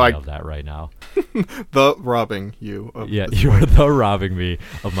robbing me of that right now. The robbing you of you're robbing me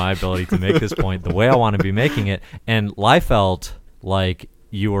of my ability to make this point the way I want to be making it. And Liefeld, like,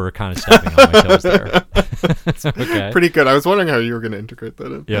 you were kind of stepping on my toes there. It's okay. Pretty good. I was wondering how you were going to integrate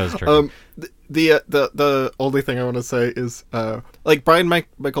that in. Yeah, it was tricky. The only thing I want to say is Brian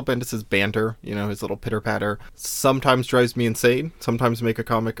Michael Bendis' banter, his little pitter patter, sometimes drives me insane. Sometimes make a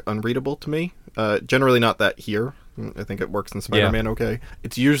comic unreadable to me. Generally not that here. I think it works in Spider-Man okay.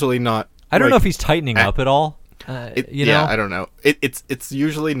 It's usually not. I don't know if he's tightening up at all. I don't know. It's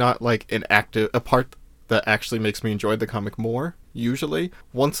usually not like a part that actually makes me enjoy the comic more. Usually,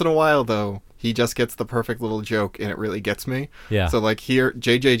 once in a while though, he just gets the perfect little joke, and it really gets me. Yeah. So like here,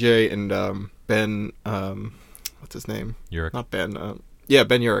 JJJ and Ben, what's his name? Urich. Not Ben. Ben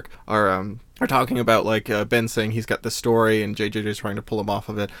Urich are talking about Ben saying he's got the story, and JJJ's trying to pull him off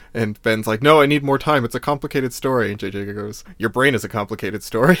of it, and Ben's like, "No, I need more time. It's a complicated story." And JJJ goes, "Your brain is a complicated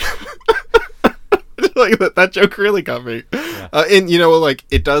story." Like that joke really got me. Yeah. And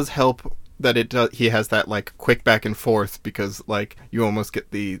it does help that he has that quick back and forth, because you almost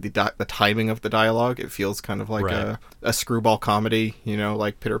get the timing of the dialogue. It feels kind of like a screwball comedy,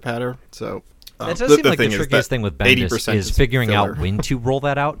 like pitter patter. So That does seem like the trickiest thing with Bendis is figuring out when to roll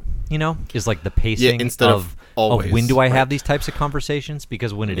that out. Is like the pacing of when do I have these types of conversations?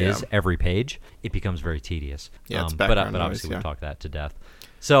 Because when it is every page, it becomes very tedious. Yeah, but obviously we've talked that to death.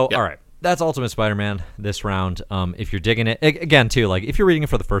 So, all right. That's Ultimate Spider-Man this round. If you're digging it, again, too, like if you're reading it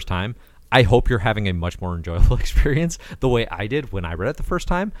for the first time, I hope you're having a much more enjoyable experience the way I did when I read it the first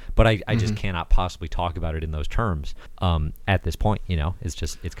time. But I just cannot possibly talk about it in those terms at this point.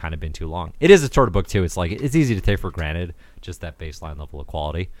 It's kind of been too long. It is a sort of book, too. It's like it's easy to take for granted, just that baseline level of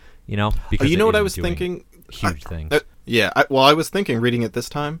quality, because what I was thinking? Huge things. I was thinking reading it this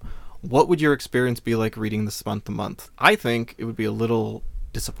time, what would your experience be like reading this month to month? I think it would be a little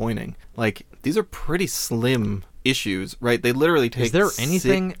disappointing. Like, these are pretty slim issues, right? They literally take Is there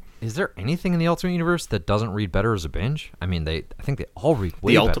anything in the Ultimate Universe that doesn't read better as a binge? I mean, I think they all read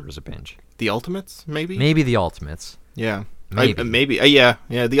way better as a binge. The Ultimates, maybe? Maybe the Ultimates. Yeah. Maybe. Yeah,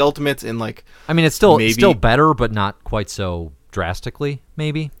 the Ultimates in like... I mean, it's still better, but not quite so drastically,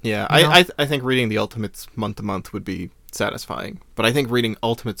 maybe. Yeah, I think reading the Ultimates month to month would be satisfying. But I think reading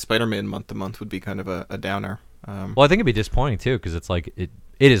Ultimate Spider-Man month to month would be kind of a downer. Well, I think it'd be disappointing, too, because it's like...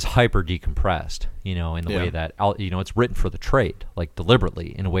 It is hyper decompressed, in the way that, it's written for the trade, like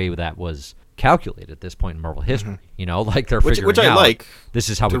deliberately, in a way that was calculated at this point in Marvel history. Like they're figuring which I out, like this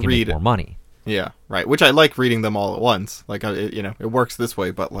is how we can make more money. Yeah, right. Which I like reading them all at once. Like, it works this way,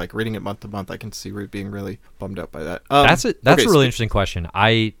 but like reading it month to month, I can see being really bummed out by that. That's a really interesting question.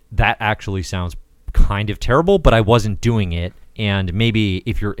 That actually sounds kind of terrible, but I wasn't doing it. And maybe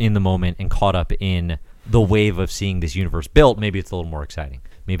if you're in the moment and caught up in the wave of seeing this universe built, maybe it's a little more exciting.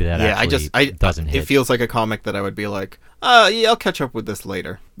 Maybe that doesn't hit. It feels like a comic that I would be like, I'll catch up with this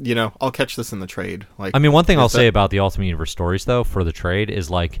later. I'll catch this in the trade. Like, I mean, one thing I'll say about the Ultimate Universe stories, though, for the trade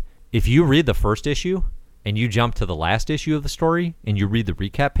is like, if you read the first issue and you jump to the last issue of the story and you read the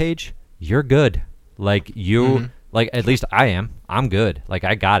recap page, you're good. Like like at least I am. I'm good. Like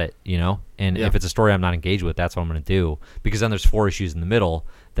I got it. And if it's a story I'm not engaged with, that's what I'm going to do. Because then there's 4 issues in the middle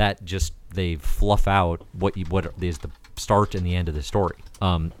that just they fluff out what is the start and the end of the story,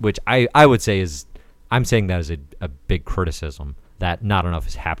 which I would say is, I'm saying that as a big criticism, that not enough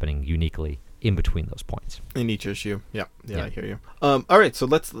is happening uniquely in between those points. In each issue. Yeah, I hear you. All right, so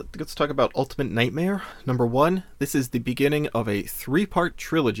let's talk about Ultimate Nightmare, number 1. This is the beginning of a 3-part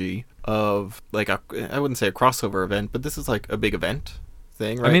trilogy of, like, I wouldn't say a crossover event, but this is like a big event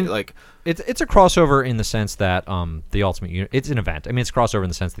thing, right? I mean, like, it's a crossover in the sense that the Ultimate it's an event. I mean, it's a crossover in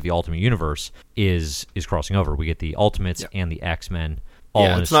the sense that the Ultimate Universe is crossing over. We get the Ultimates and the X-Men all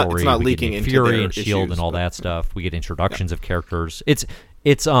in a story. It's not we leaking get into Fury their and Shield issues, and all that stuff. We get introductions of characters.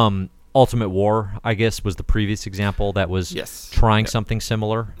 It's Ultimate War, I guess, was the previous example that was trying something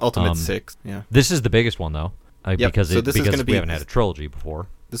similar. Ultimate 6, yeah. This is the biggest one, though, because we haven't had a trilogy before.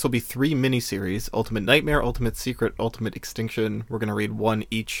 This will be 3 miniseries: Ultimate Nightmare, Ultimate Secret, Ultimate Extinction. We're going to read 1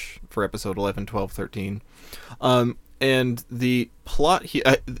 each for episode 11, 12, 13. And the plot here,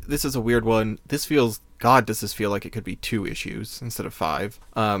 this is a weird one. Does this feel like it could be 2 issues instead of 5?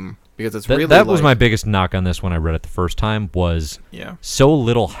 Because it's really that was my biggest knock on this when I read it the first time, was so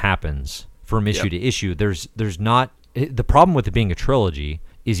little happens from issue to issue. There's not, the problem with it being a trilogy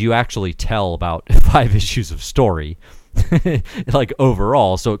is you actually tell about 5 issues of story, like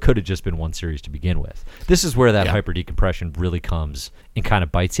overall, so it could have just been 1 series to begin with. This is where that hyper decompression really comes and kind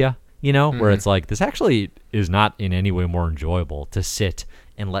of bites you, where it's like, this actually is not in any way more enjoyable to sit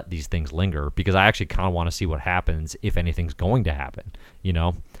and let these things linger, because I actually kind of want to see what happens if anything's going to happen,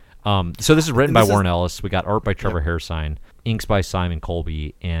 So this is written by Warren Ellis. We got art by Trevor Hairsine, inks by Simon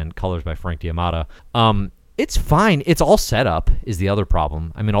Colby, and colors by Frank D'Amata. It's fine. It's all set up is the other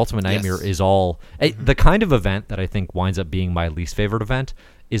problem. I mean, Ultimate Nightmare is all... The kind of event that I think winds up being my least favorite event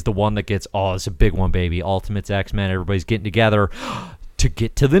is the one that gets, it's a big one, baby. Ultimates, X-Men, everybody's getting together to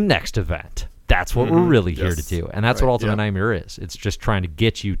get to the next event. That's what we're really here to do. And that's what Ultimate Nightmare is. It's just trying to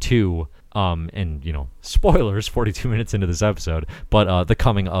get you to... and, spoilers, 42 minutes into this episode, but the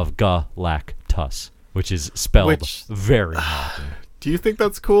coming of Galactus, which is spelled very often. Do you think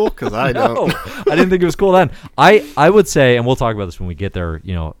that's cool? Because I don't. I didn't think it was cool then. I would say, and we'll talk about this when we get there,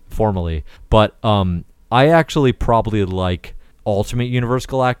 formally, but I actually probably like Ultimate Universe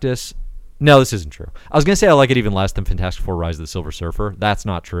Galactus. No, this isn't true. I was going to say I like it even less than Fantastic Four Rise of the Silver Surfer. That's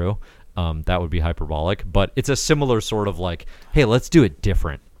not true. That would be hyperbolic, but it's a similar sort of like, hey, let's do it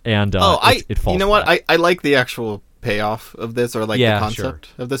different. And it falls. You know what? I like the actual payoff of this, or like the concept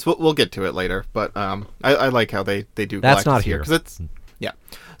of this. We'll get to it later, but I like how they do. That's not here because it's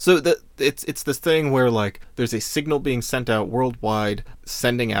So it's this thing where like there's a signal being sent out worldwide,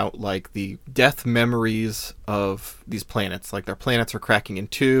 sending out like the death memories of these planets. Like their planets are cracking in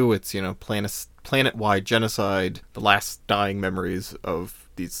 2. It's planet-wide genocide, the last dying memories of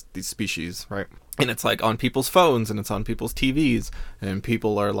these species, right? And it's like on people's phones and it's on people's TVs, and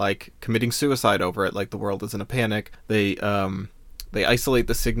people are like committing suicide over it. Like the world is in a panic. They isolate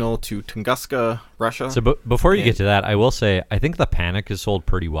the signal to Tunguska, Russia. So before you get to that, I will say I think the Panic is sold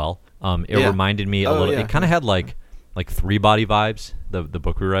pretty well. It reminded me a little. It kind of had like Three Body vibes, the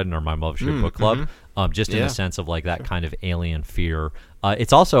book we read in our My Mothership book club. Just in the sense of like that kind of alien fear.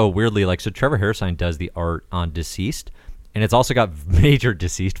 It's also weirdly like, so Trevor Hairsine does the art on Deceased, and it's also got major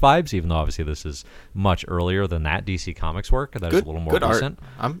Deceased vibes, even though obviously this is much earlier than that DC Comics work. That is a little more recent.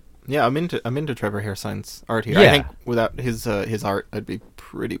 Art. I'm into Trevor Hairsine's art here. Yeah. I think without his art, I'd be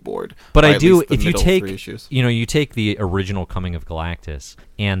pretty bored. But I do, if you take, you take the original Coming of Galactus,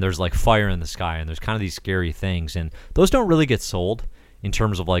 and there's like fire in the sky, and there's kind of these scary things, and those don't really get sold in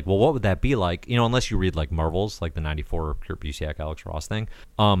terms of like, well, what would that be like? Unless you read like Marvels, like the 94 Kurt Busiek, Alex Ross thing.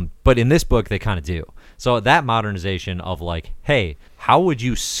 But in this book, they kind of do. So that modernization of like, hey, how would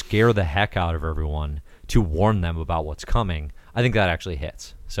you scare the heck out of everyone to warn them about what's coming? I think that actually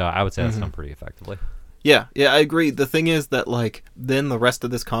hits. So I would say that's done pretty effectively. Yeah, I agree. The thing is that, like, then the rest of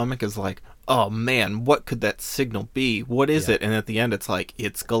this comic is like, oh man, what could that signal be? What is it? And at the end, it's like,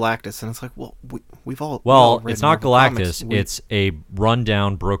 it's Galactus. And it's like, well, we've all... Well, it's not Galactus. It's a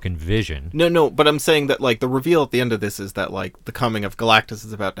rundown, broken vision. No, but I'm saying that, like, the reveal at the end of this is that, like, the coming of Galactus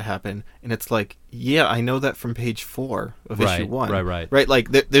is about to happen. And it's like, yeah, I know that from page 4 of issue 1. Right, like,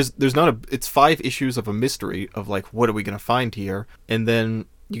 there's not a... It's 5 issues of a mystery of, like, what are we going to find here? And then...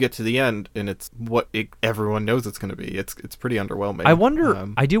 you get to the end, and it's what everyone knows it's going to be. It's pretty underwhelming.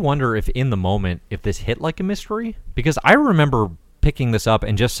 I do wonder if in the moment, if this hit like a mystery, because I remember picking this up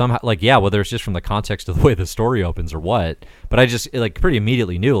and just somehow, like, yeah, whether it's just from the context of the way the story opens or what, but I just like pretty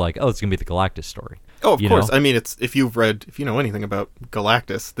immediately knew, like, oh, it's going to be the Galactus story. Oh, of course. Know? I mean, it's if you know anything about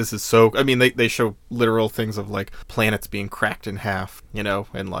Galactus, this is so... I mean, they show literal things of, like, planets being cracked in half, and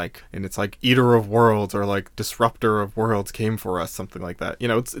it's like Eater of Worlds or, like, Disruptor of Worlds came for us, something like that.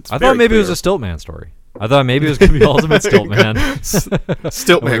 It's I thought maybe it was a Stiltman story. I thought maybe it was going to be Ultimate Stiltman.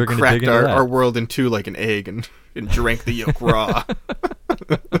 Stiltman cracked our world in two like an egg and drank the yolk raw.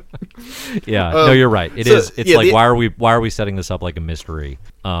 Yeah, no, you're right. It's like, why are we setting this up like a mystery?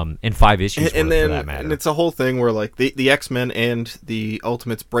 In 5 issues, for that matter. And it's a whole thing where like the X-Men and the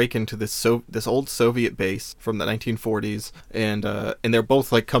Ultimates break into this old Soviet base from the 1940s, and they're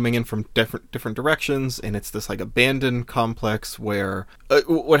both like coming in from different directions, and it's this like abandoned complex where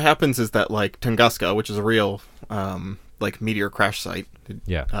what happens is that like Tunguska, which is a real like meteor crash site,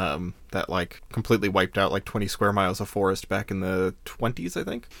 that like completely wiped out like 20 square miles of forest back in the 20s, I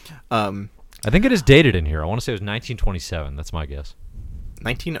think. I think it is dated in here. I want to say it was 1927. That's my guess.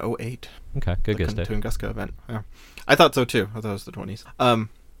 1908. Okay, good guess, Dave. Tunguska event. Yeah, I thought so too. I thought it was the 20s.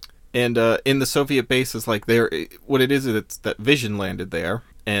 And in the Soviet base is like what it is it's that Vision landed there,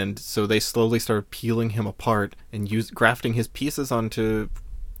 and so they slowly started peeling him apart and grafting his pieces onto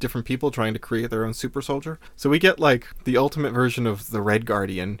different people trying to create their own super soldier. So we get like the ultimate version of the Red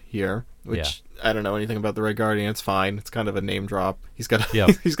Guardian here, which I don't know anything about the Red Guardian. It's fine. It's kind of a name drop. He's got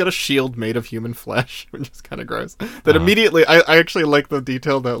a shield made of human flesh, which is kind of gross. That immediately, I actually like the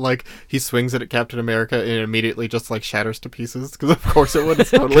detail that like he swings it at Captain America and it immediately just like shatters to pieces, because of course it would. It's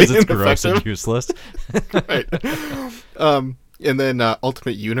totally it's gross and useless. Right. And then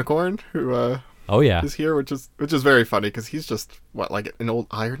Ultimate Unicorn, who is here, which is very funny because he's just like an old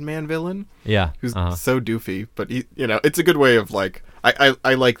Iron Man villain. Yeah, who's so doofy, but he, it's a good way of like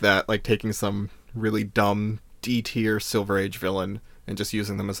I like that, like taking some really dumb D tier Silver Age villain and just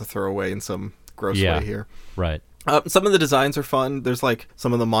using them as a throwaway in some gross way here. Right. Some of the designs are fun. There's like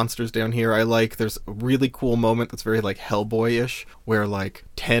some of the monsters down here I like. There's a really cool moment that's very like Hellboy-ish, where like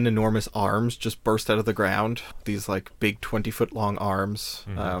 10 enormous arms just burst out of the ground. These like big 20-foot long arms.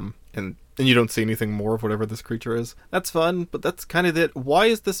 And you don't see anything more of whatever this creature is. That's fun, but that's kind of it. Why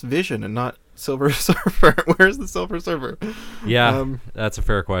is this Vision and not Silver Surfer? Where's the Silver Surfer? Yeah, that's a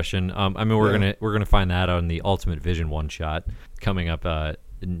fair question. I mean, we're gonna find that out in the Ultimate Vision one shot coming up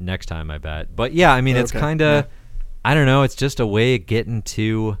next time, I bet. But yeah, I mean, it's kind of, I don't know. It's just a way of getting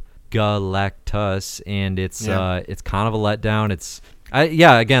to Galactus, and it's kind of a letdown.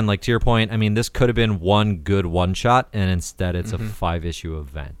 Again, like to your point, I mean, this could have been one good one shot, and instead it's a 5-issue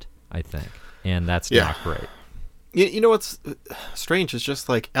event, I think, and that's not great. You know what's strange is just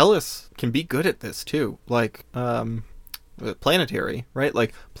like Ellis can be good at this too. Like Planetary, right?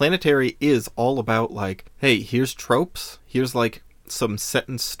 Like Planetary is all about like, hey, here's tropes, here's like some set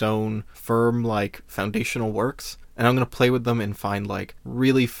in stone, firm like foundational works, and I'm gonna play with them and find like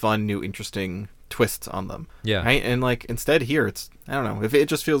really fun, new, interesting twists on them. Yeah. Right? And like instead here, it's, I don't know, if it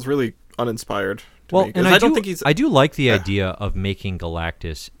just feels really uninspired. Well, me, and 'cause I don't do, think he's. I do like the idea of making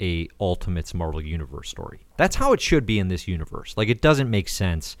Galactus a Ultimates Marvel Universe story. That's how it should be in this universe. Like, it doesn't make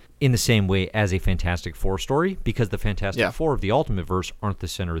sense in the same way as a Fantastic Four story, because the Fantastic Four of the Ultimate Verse aren't the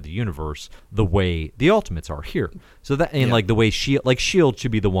center of the universe the way the Ultimates are here. So that, and like the way Shield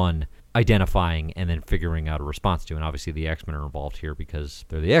should be the one identifying and then figuring out a response to. And obviously the X-Men are involved here because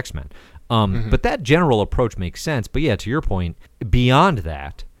they're the X-Men. But that general approach makes sense. But yeah, to your point, beyond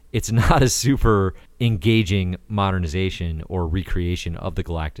that, it's not a super engaging modernization or recreation of the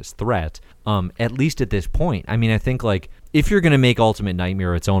Galactus threat, at least at this point. I mean, I think, like, if you're going to make Ultimate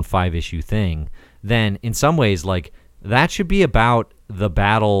Nightmare its own 5-issue thing, then in some ways, like, that should be about the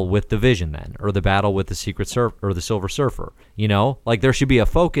battle with the Vision then, or the battle with the the Silver Surfer, you know? Like, there should be a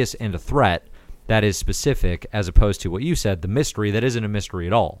focus and a threat that is specific, as opposed to what you said, the mystery that isn't a mystery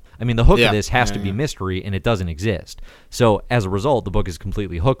at all. I mean, the hook of this has to be mystery, and it doesn't exist. So as a result, the book is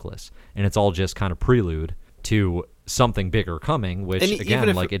completely hookless, and it's all just kind of prelude to something bigger coming, which,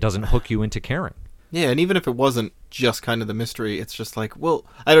 again, like, it doesn't hook you into caring. Yeah, and even if it wasn't just kind of the mystery, it's just like, well,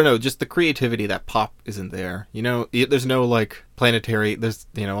 I don't know, just the creativity, that pop isn't there. You know, there's no, like, planetary, there's,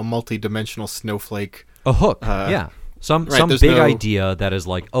 you know, a multi-dimensional snowflake. A hook, yeah. Some big idea that is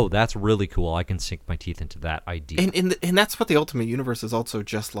like, oh, that's really cool. I can sink my teeth into that idea. And that's what the Ultimate Universe is also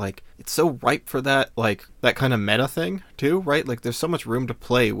just like. It's so ripe for that, like, that kind of meta thing, too, right? Like, there's so much room to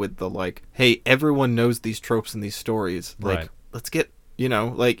play with the, like, hey, everyone knows these tropes and these stories. Like, let's get, you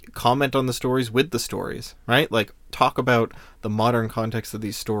know, like, comment on the stories with the stories, right? Like, talk about the modern context of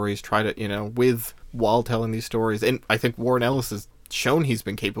these stories, try to, you know, while telling these stories. And I think Warren Ellis has shown he's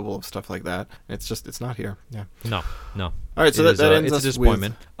been capable of stuff like that. It's not here. Yeah. No. All right, so that ends it's us a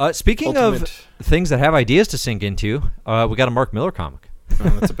disappointment. Speaking Ultimate... of things that have ideas to sink into, we got a Mark Miller comic. Oh,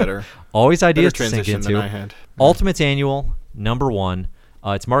 that's a better always ideas better to sink into. Than I had. Ultimates Annual #1.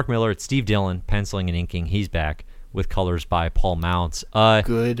 It's Mark Miller. It's Steve Dillon penciling and inking. He's back with colors by Paul Mounts.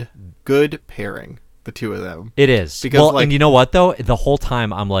 Good pairing, the two of them. It is. Because, like, and you know what though? The whole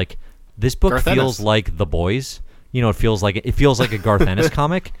time I'm like, this book Garth feels Ennis. Like The Boys. You know, it feels like a Garth Ennis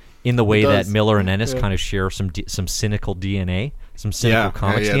comic in the way that Miller and Ennis kind of share some cynical DNA, some cynical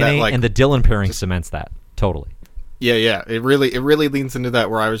comics DNA, that, like, and the Dillon pairing cements that totally. Yeah. It really leans into that,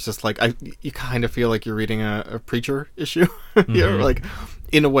 where I was just like, you kind of feel like you're reading a Preacher issue, you know, like,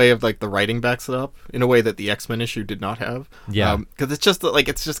 in a way of, like, the writing backs it up in a way that the X-Men issue did not have. Yeah, because it's just like,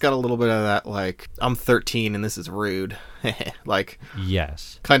 it's just got a little bit of that, like, I'm 13 and this is rude, like,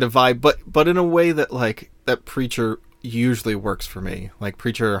 yes, kind of vibe, but in a way that, like, that Preacher usually works for me. Like,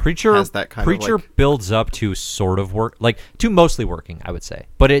 Preacher has that kind of, like, Preacher builds up to sort of work, like, to mostly working, I would say,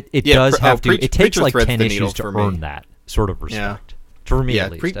 but it does have to. It takes like 10 issues to earn that sort of respect. For me,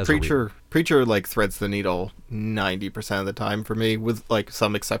 at least. Preacher like threads the needle 90% of the time for me, with, like,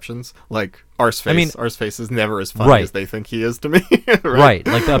 some exceptions. Like Arseface. I mean, Arseface is never as funny as they think he is to me. Right.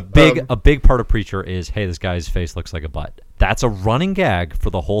 Like, a big part of Preacher is, hey, this guy's face looks like a butt. That's a running gag for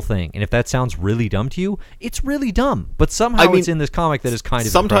the whole thing. And if that sounds really dumb to you, it's really dumb. But somehow it's in this comic that is kind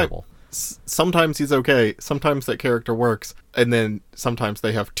of incredible. Sometimes he's okay. Sometimes that character works, and then sometimes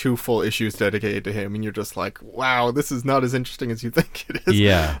they have 2 full issues dedicated to him, and you're just like, "Wow, this is not as interesting as you think it is."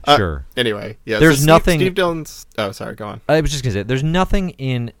 Yeah, sure. Anyway, yeah. There's nothing. Steve Dillon's. Oh, sorry. Go on. I was just gonna say, there's nothing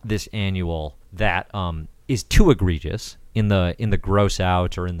in this annual that is too egregious in the gross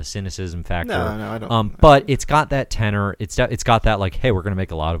out or in the cynicism factor. No, I don't. But it's got that tenor. It's got that, like, hey, we're gonna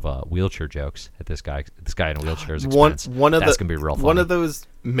make a lot of wheelchair jokes at this guy in a wheelchair's expense. That's gonna be real funny. One of those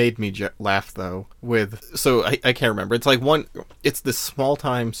made me laugh though. I can't remember. It's like it's this small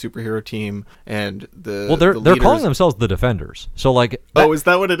time superhero team, and they're calling themselves the Defenders. So, like, is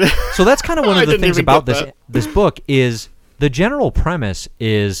that what it is? So that's kind of one of the things about this book is the general premise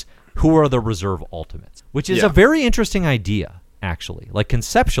is, who are the Reserve Ultimates, which is a very interesting idea, actually. Like,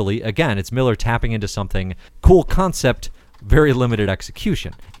 conceptually, again, it's Miller tapping into something cool concept, very limited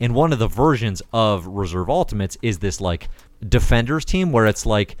execution. And one of the versions of Reserve Ultimates is this, like, Defenders team, where it's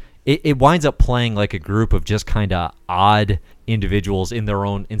like it winds up playing like a group of just kind of odd individuals in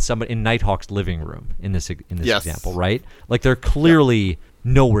Nighthawk's living room in this example, right? Like, they're clearly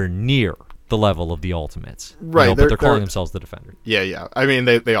nowhere near the level of the Ultimates, right? But they're calling themselves the Defenders. Yeah. I mean,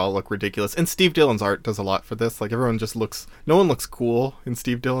 they all look ridiculous, and Steve Dillon's art does a lot for this. Like, everyone just looks. No one looks cool in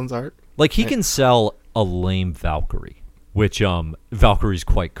Steve Dillon's art. Like, he can sell a lame Valkyrie, which Valkyrie's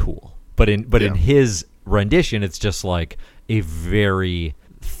quite cool, but in his rendition, it's just like a very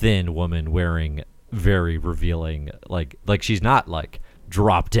thin woman wearing very revealing, like she's not like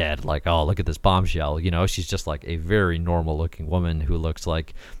drop dead, like, oh, look at this bombshell, you know. She's just like a very normal looking woman who looks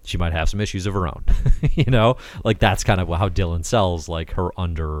like she might have some issues of her own. You know, like, that's kind of how Dillon sells, like, her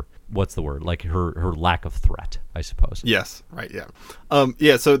what's the word? Like her lack of threat, I suppose. Yes, right, yeah.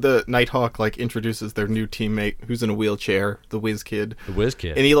 Yeah, so the Nighthawk, like, introduces their new teammate who's in a wheelchair, the Whiz Kid. The Whiz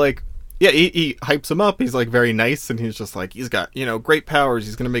Kid. And he, like, yeah, he hypes him up. He's, like, very nice, and he's just like, he's got, great powers.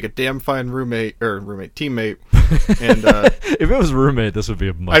 He's going to make a damn fine teammate. And, if it was roommate, this would be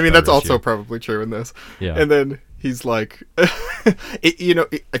a much I mean, that's better also issue. probably true in this. Yeah. And then he's like, I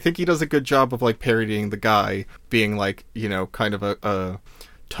think he does a good job of, like, parodying the guy being, like, kind of a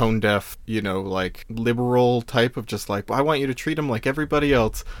tone deaf, like, liberal type of just like, well, I want you to treat him like everybody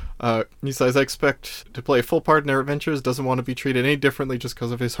else. He says, I expect to play a full part in their adventures, doesn't want to be treated any differently just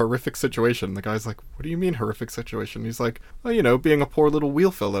because of his horrific situation. The guy's like, what do you mean horrific situation? He's like, well, being a poor little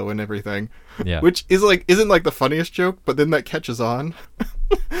wheel fellow and everything. Yeah. Which is like, isn't like the funniest joke, but then that catches on.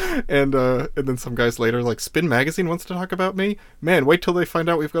 And then some guys later, like, Spin Magazine wants to talk about me? Man, wait till they find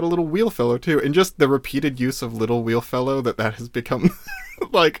out we've got a little wheel fellow too. And just the repeated use of little wheel fellow that has become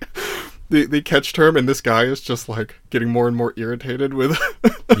like the catch term, and this guy is just like getting more and more irritated with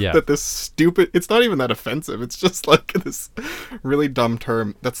that this stupid, it's not even that offensive, it's just like this really dumb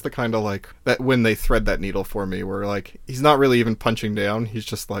term. That's the kind of like that when they thread that needle for me, where like he's not really even punching down, he's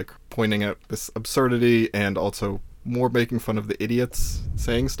just like pointing at this absurdity and also more making fun of the idiots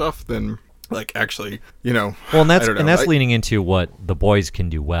saying stuff than like actually, well, and that's leaning into what The Boys can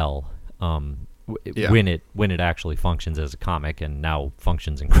do well. When it actually functions as a comic, and now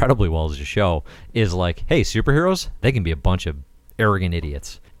functions incredibly well as a show, is like, hey, superheroes, they can be a bunch of arrogant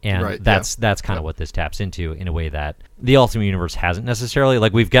idiots, and that's kind of what this taps into in a way that the Ultimate Universe hasn't necessarily.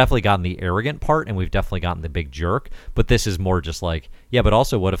 Like, we've definitely gotten the arrogant part, and we've definitely gotten the big jerk, but this is more just like, yeah, but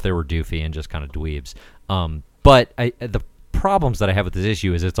also what if they were doofy and just kind of dweebs? But the problems that I have with this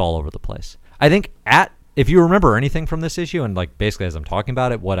issue is it's all over the place. I think if you remember anything from this issue, and like basically as I'm talking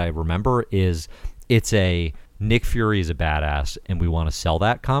about it, what I remember is it's a Nick Fury is a badass and we want to sell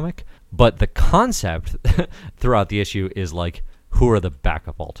that comic. But the concept throughout the issue is like, who are the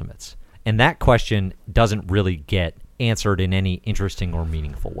backup Ultimates? And that question doesn't really get answered in any interesting or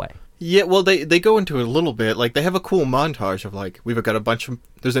meaningful way. Yeah, well, they go into it a little bit. Like, they have a cool montage of, like,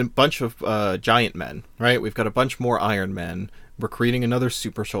 there's a bunch of giant men, right? We've got a bunch more Iron Men. We're creating another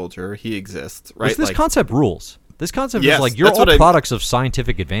super soldier. He exists, right? This concept rules. This concept yes, is like, you're all products of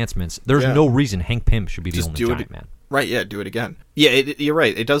scientific advancements. There's no reason Hank Pym should be the only giant man. Right, yeah, do it again. Yeah, you're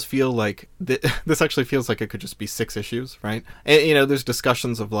right. It does feel like, this actually feels like it could just be 6 issues, right? And, there's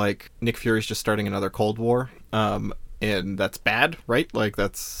discussions of, like, Nick Fury's just starting another Cold War, and that's bad, right? Like,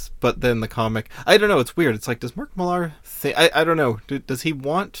 but then the comic, I don't know, it's weird. It's like, does Mark Millar think, I don't know, does he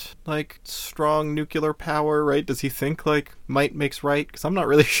want, like, strong nuclear power, right? Does he think, like, might makes right? Because I'm not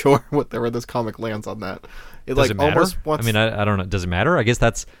really sure where this comic lands on that. Does it matter? I mean, I don't know. Does it matter? I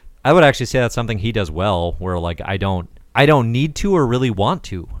guess I would actually say that's something he does well, where, like, I don't need to or really want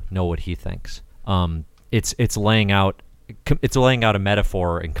to know what he thinks. It's laying out a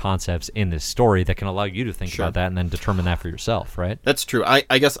metaphor and concepts in this story that can allow you to think about that and then determine that for yourself, right? That's true.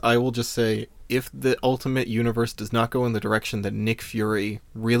 I guess I will just say, if the Ultimate Universe does not go in the direction that Nick Fury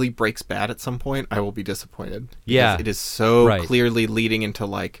really breaks bad at some point, I will be disappointed. Yeah. It is so clearly leading into,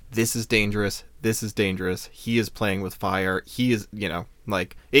 like, this is dangerous, he is playing with fire, he is,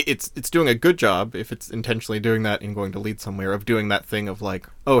 like, it's doing a good job, if it's intentionally doing that and going to lead somewhere, of doing that thing of, like,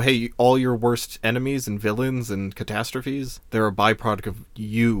 oh, hey, all your worst enemies and villains and catastrophes, they're a byproduct of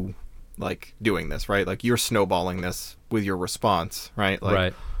you, like, doing this, right? Like, you're snowballing this with your response, right?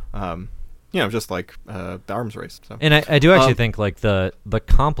 Like, just like the arms race. So. And I do actually think, like, the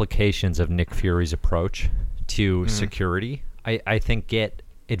complications of Nick Fury's approach to security, I think get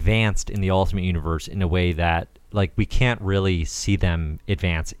advanced in the Ultimate Universe in a way that, like, we can't really see them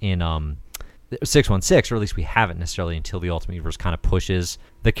advance in 616, or at least we haven't necessarily until the Ultimate Universe kind of pushes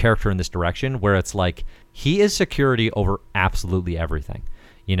the character in this direction, where it's like, he is security over absolutely everything.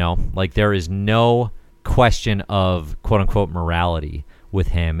 Like, there is no question of quote-unquote morality with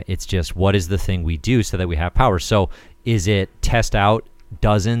him. It's just, what is the thing we do so that we have power? So is it test out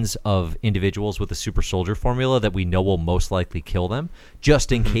dozens of individuals with a super soldier formula that we know will most likely kill them,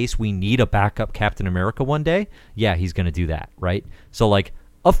 just in case we need a backup Captain America one day? Yeah, he's going to do that, right? So, like,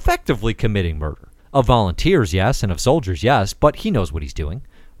 effectively committing murder. Of volunteers, yes, and of soldiers, yes, but he knows what he's doing,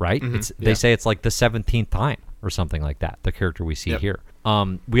 right? They say it's like the 17th time or something like that, the character we see here.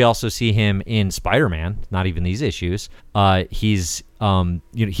 We also see him in Spider-Man, not even these issues. He's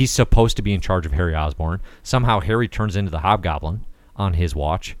supposed to be in charge of Harry Osborn. Somehow Harry turns into the Hobgoblin on his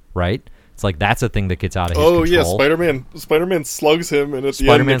watch, right? It's like, that's a thing that gets out of his control. Yeah, Spider-Man slugs him, and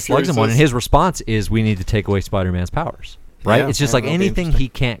Spider-Man slugs him, and his response is, we need to take away Spider-Man's powers, right? It's just like anything he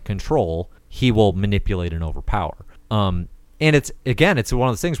can't control, he will manipulate and overpower. And it's one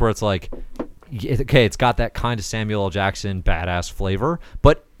of those things where it's like, okay, it's got that kind of Samuel L. Jackson badass flavor,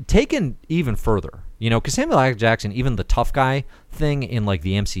 but taken even further, because Samuel L. Jackson, even the tough guy thing in like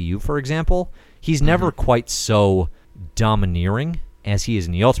the MCU, for example, he's never quite so domineering as he is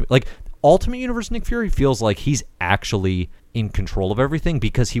in the Ultimate Universe. Nick Fury feels like he's actually in control of everything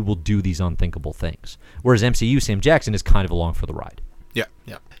because he will do these unthinkable things. Whereas MCU, Sam Jackson is kind of along for the ride. Yeah.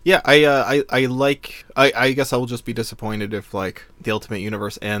 I guess I will just be disappointed if like the Ultimate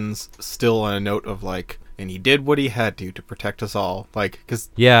Universe ends still on a note of like, and he did what he had to protect us all. Like, because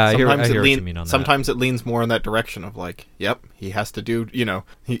I hear what you mean on that. Sometimes it leans more in that direction of like, yep, he has to do,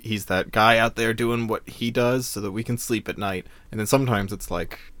 he's that guy out there doing what he does so that we can sleep at night. And then sometimes it's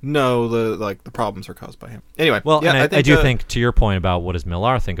like, no, the problems are caused by him. Anyway, well, yeah, and I do think to your point about what does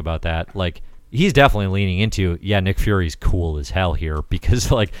Millar think about that, like, he's definitely leaning into, Nick Fury's cool as hell here,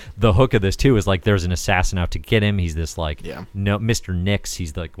 because like the hook of this too is like there's an assassin out to get him. He's this like Mr. Nix.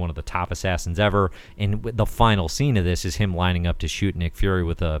 He's like one of the top assassins ever. And the final scene of this is him lining up to shoot Nick Fury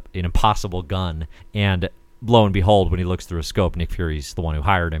with an impossible gun. And lo and behold, when he looks through a scope, Nick Fury's the one who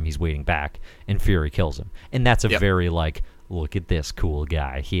hired him. He's waiting back, and Fury kills him. And that's a very like, look at this cool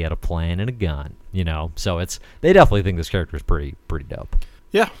guy. He had a plan and a gun. So they definitely think this character is pretty dope.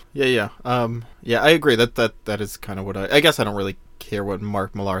 Yeah. I agree that is kind of what I guess I don't really care what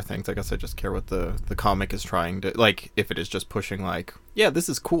Mark Millar thinks. I guess I just care what the comic is trying to, like, if it is just pushing like, yeah, this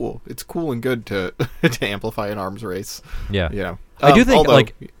is cool. It's cool and good to to amplify an arms race. Yeah. I do think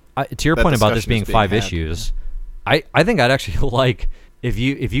to your point about this being 5 issues, I think I'd actually like if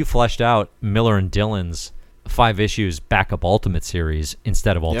you fleshed out Miller and Dillon's 5 issues backup Ultimate series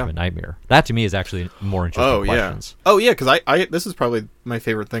instead of Ultimate Nightmare. That to me is actually more interesting questions. Because I this is probably my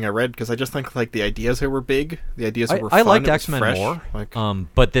favorite thing I read, because I just think like the ideas here were big, the ideas here were fun. I liked X-Men fresh, more,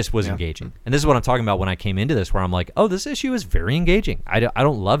 but this was engaging, and this is what I'm talking about when I came into this, where I'm like, oh, this issue is very engaging. I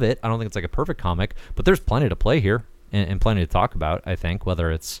don't love it. I don't think it's like a perfect comic, but there's plenty to play here and plenty to talk about. I think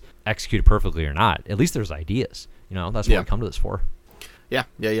whether it's executed perfectly or not, at least there's ideas. That's what I come to this for. Yeah.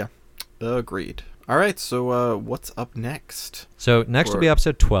 Agreed. All right, so what's up next? So next will be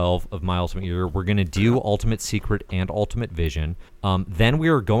episode 12 of My Ultimate Year. We're going to do Ultimate Secret and Ultimate Vision. Then we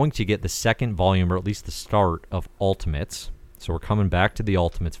are going to get the second volume, or at least the start, of Ultimates. So we're coming back to the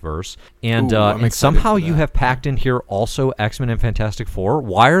Ultimates verse. And and somehow you have packed in here also X-Men and Fantastic Four.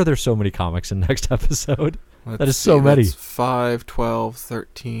 Why are there so many comics in next episode? That is so many. That's 5, 12,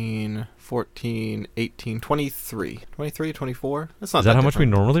 13, 14, 18, 23. 23, 24? That's not Is that how much we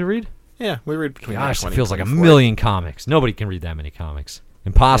normally read? Yeah, we read between. Gosh, it feels like a million comics. Nobody can read that many comics.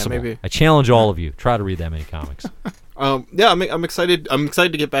 Impossible. Yeah, maybe. I challenge all of you. Try to read that many comics. I'm excited. I'm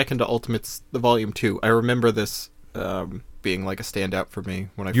excited to get back into Ultimates, the Volume 2. I remember this being like a standout for me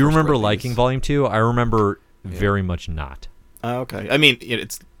when I. You remember liking Volume 2? I remember very much not. Okay. I mean,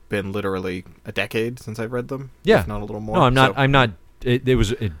 it's been literally a decade since I've read them. Yeah, if not a little more. No, I'm not. I'm not. It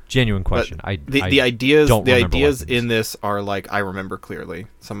was a genuine question. The ideas in this are like, I remember clearly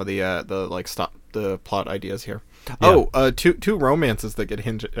some of the plot ideas here. Yeah. Two romances that get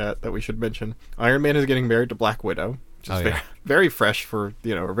hinted at that we should mention. Iron Man is getting married to Black Widow, which is very, very fresh for,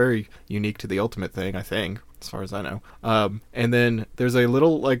 or very unique to the Ultimate thing, I think, as far as I know. And then there's a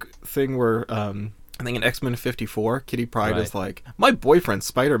little like thing where I think in X-Men 54, Kitty Pryde is like, my boyfriend's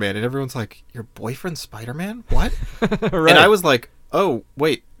Spider-Man, and everyone's like, your boyfriend's Spider-Man? What? And I was like, oh,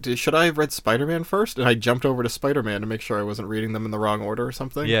 wait, should I have read Spider-Man first? And I jumped over to Spider-Man to make sure I wasn't reading them in the wrong order or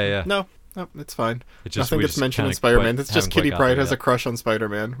something. Yeah. No, it's fine. Nothing gets mentioned in Spider-Man. It's just Kitty Pryde has a crush on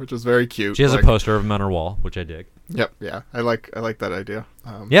Spider-Man, which is very cute. She has a poster of him on her wall, which I dig. Yep, yeah. I like that idea.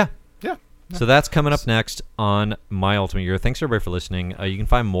 Yeah. So that's coming up next on My Ultimate Year. Thanks, everybody, for listening. You can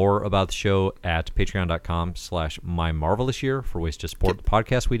find more about the show at patreon.com/mymarvelousyear for ways to support the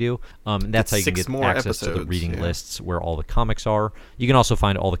podcast we do. That's how you can get access to the reading lists where all the comics are. You can also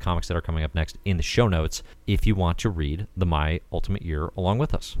find all the comics that are coming up next in the show notes if you want to read the My Ultimate Year along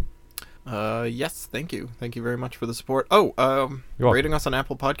with us. Yes, thank you. Thank you very much for the support. Rating us on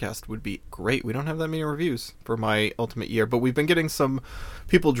Apple Podcast would be great. We don't have that many reviews for My Ultimate Year, but we've been getting some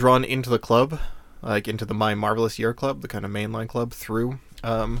people drawn into the club, like into the My Marvelous Year Club, the kind of mainline club, through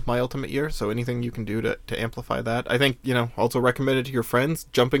My Ultimate Year. So anything you can do to amplify that. I think, also recommend it to your friends.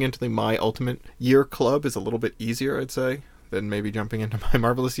 Jumping into the My Ultimate Year Club is a little bit easier, I'd say, than maybe jumping into My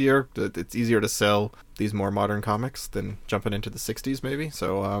Marvelous Year. It's easier to sell these more modern comics than jumping into the 60s, maybe.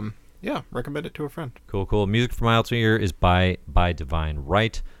 So, yeah, recommend it to a friend. Cool. Music for My Ultimate Year is by Divine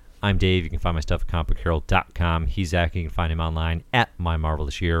Right. I'm Dave. You can find my stuff at comicbookherald.com. He's Zach. You can find him online at My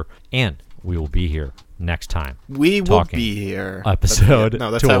Marvelous Year. And we will be here next time. We will talking be here. Episode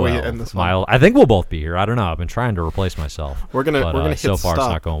that's how we end this one. I think we'll both be here. I don't know. I've been trying to replace myself. We're gonna hit so far stop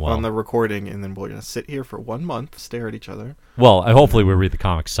it's not going well on the recording, and then we're gonna sit here for 1 month, stare at each other. Well, hopefully we read the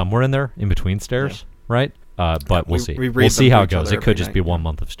comics somewhere in there, in between stares, right? But we'll see. We'll see how it goes. It could just be 1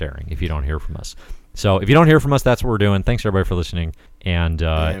 month of staring if you don't hear from us. So if you don't hear from us, that's what we're doing. Thanks everybody for listening, and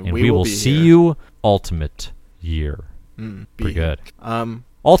we will see you Ultimate Year. Pretty good.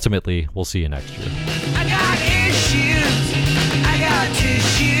 Ultimately, we'll see you next year. I got issues. I got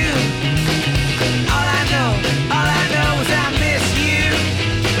tissues.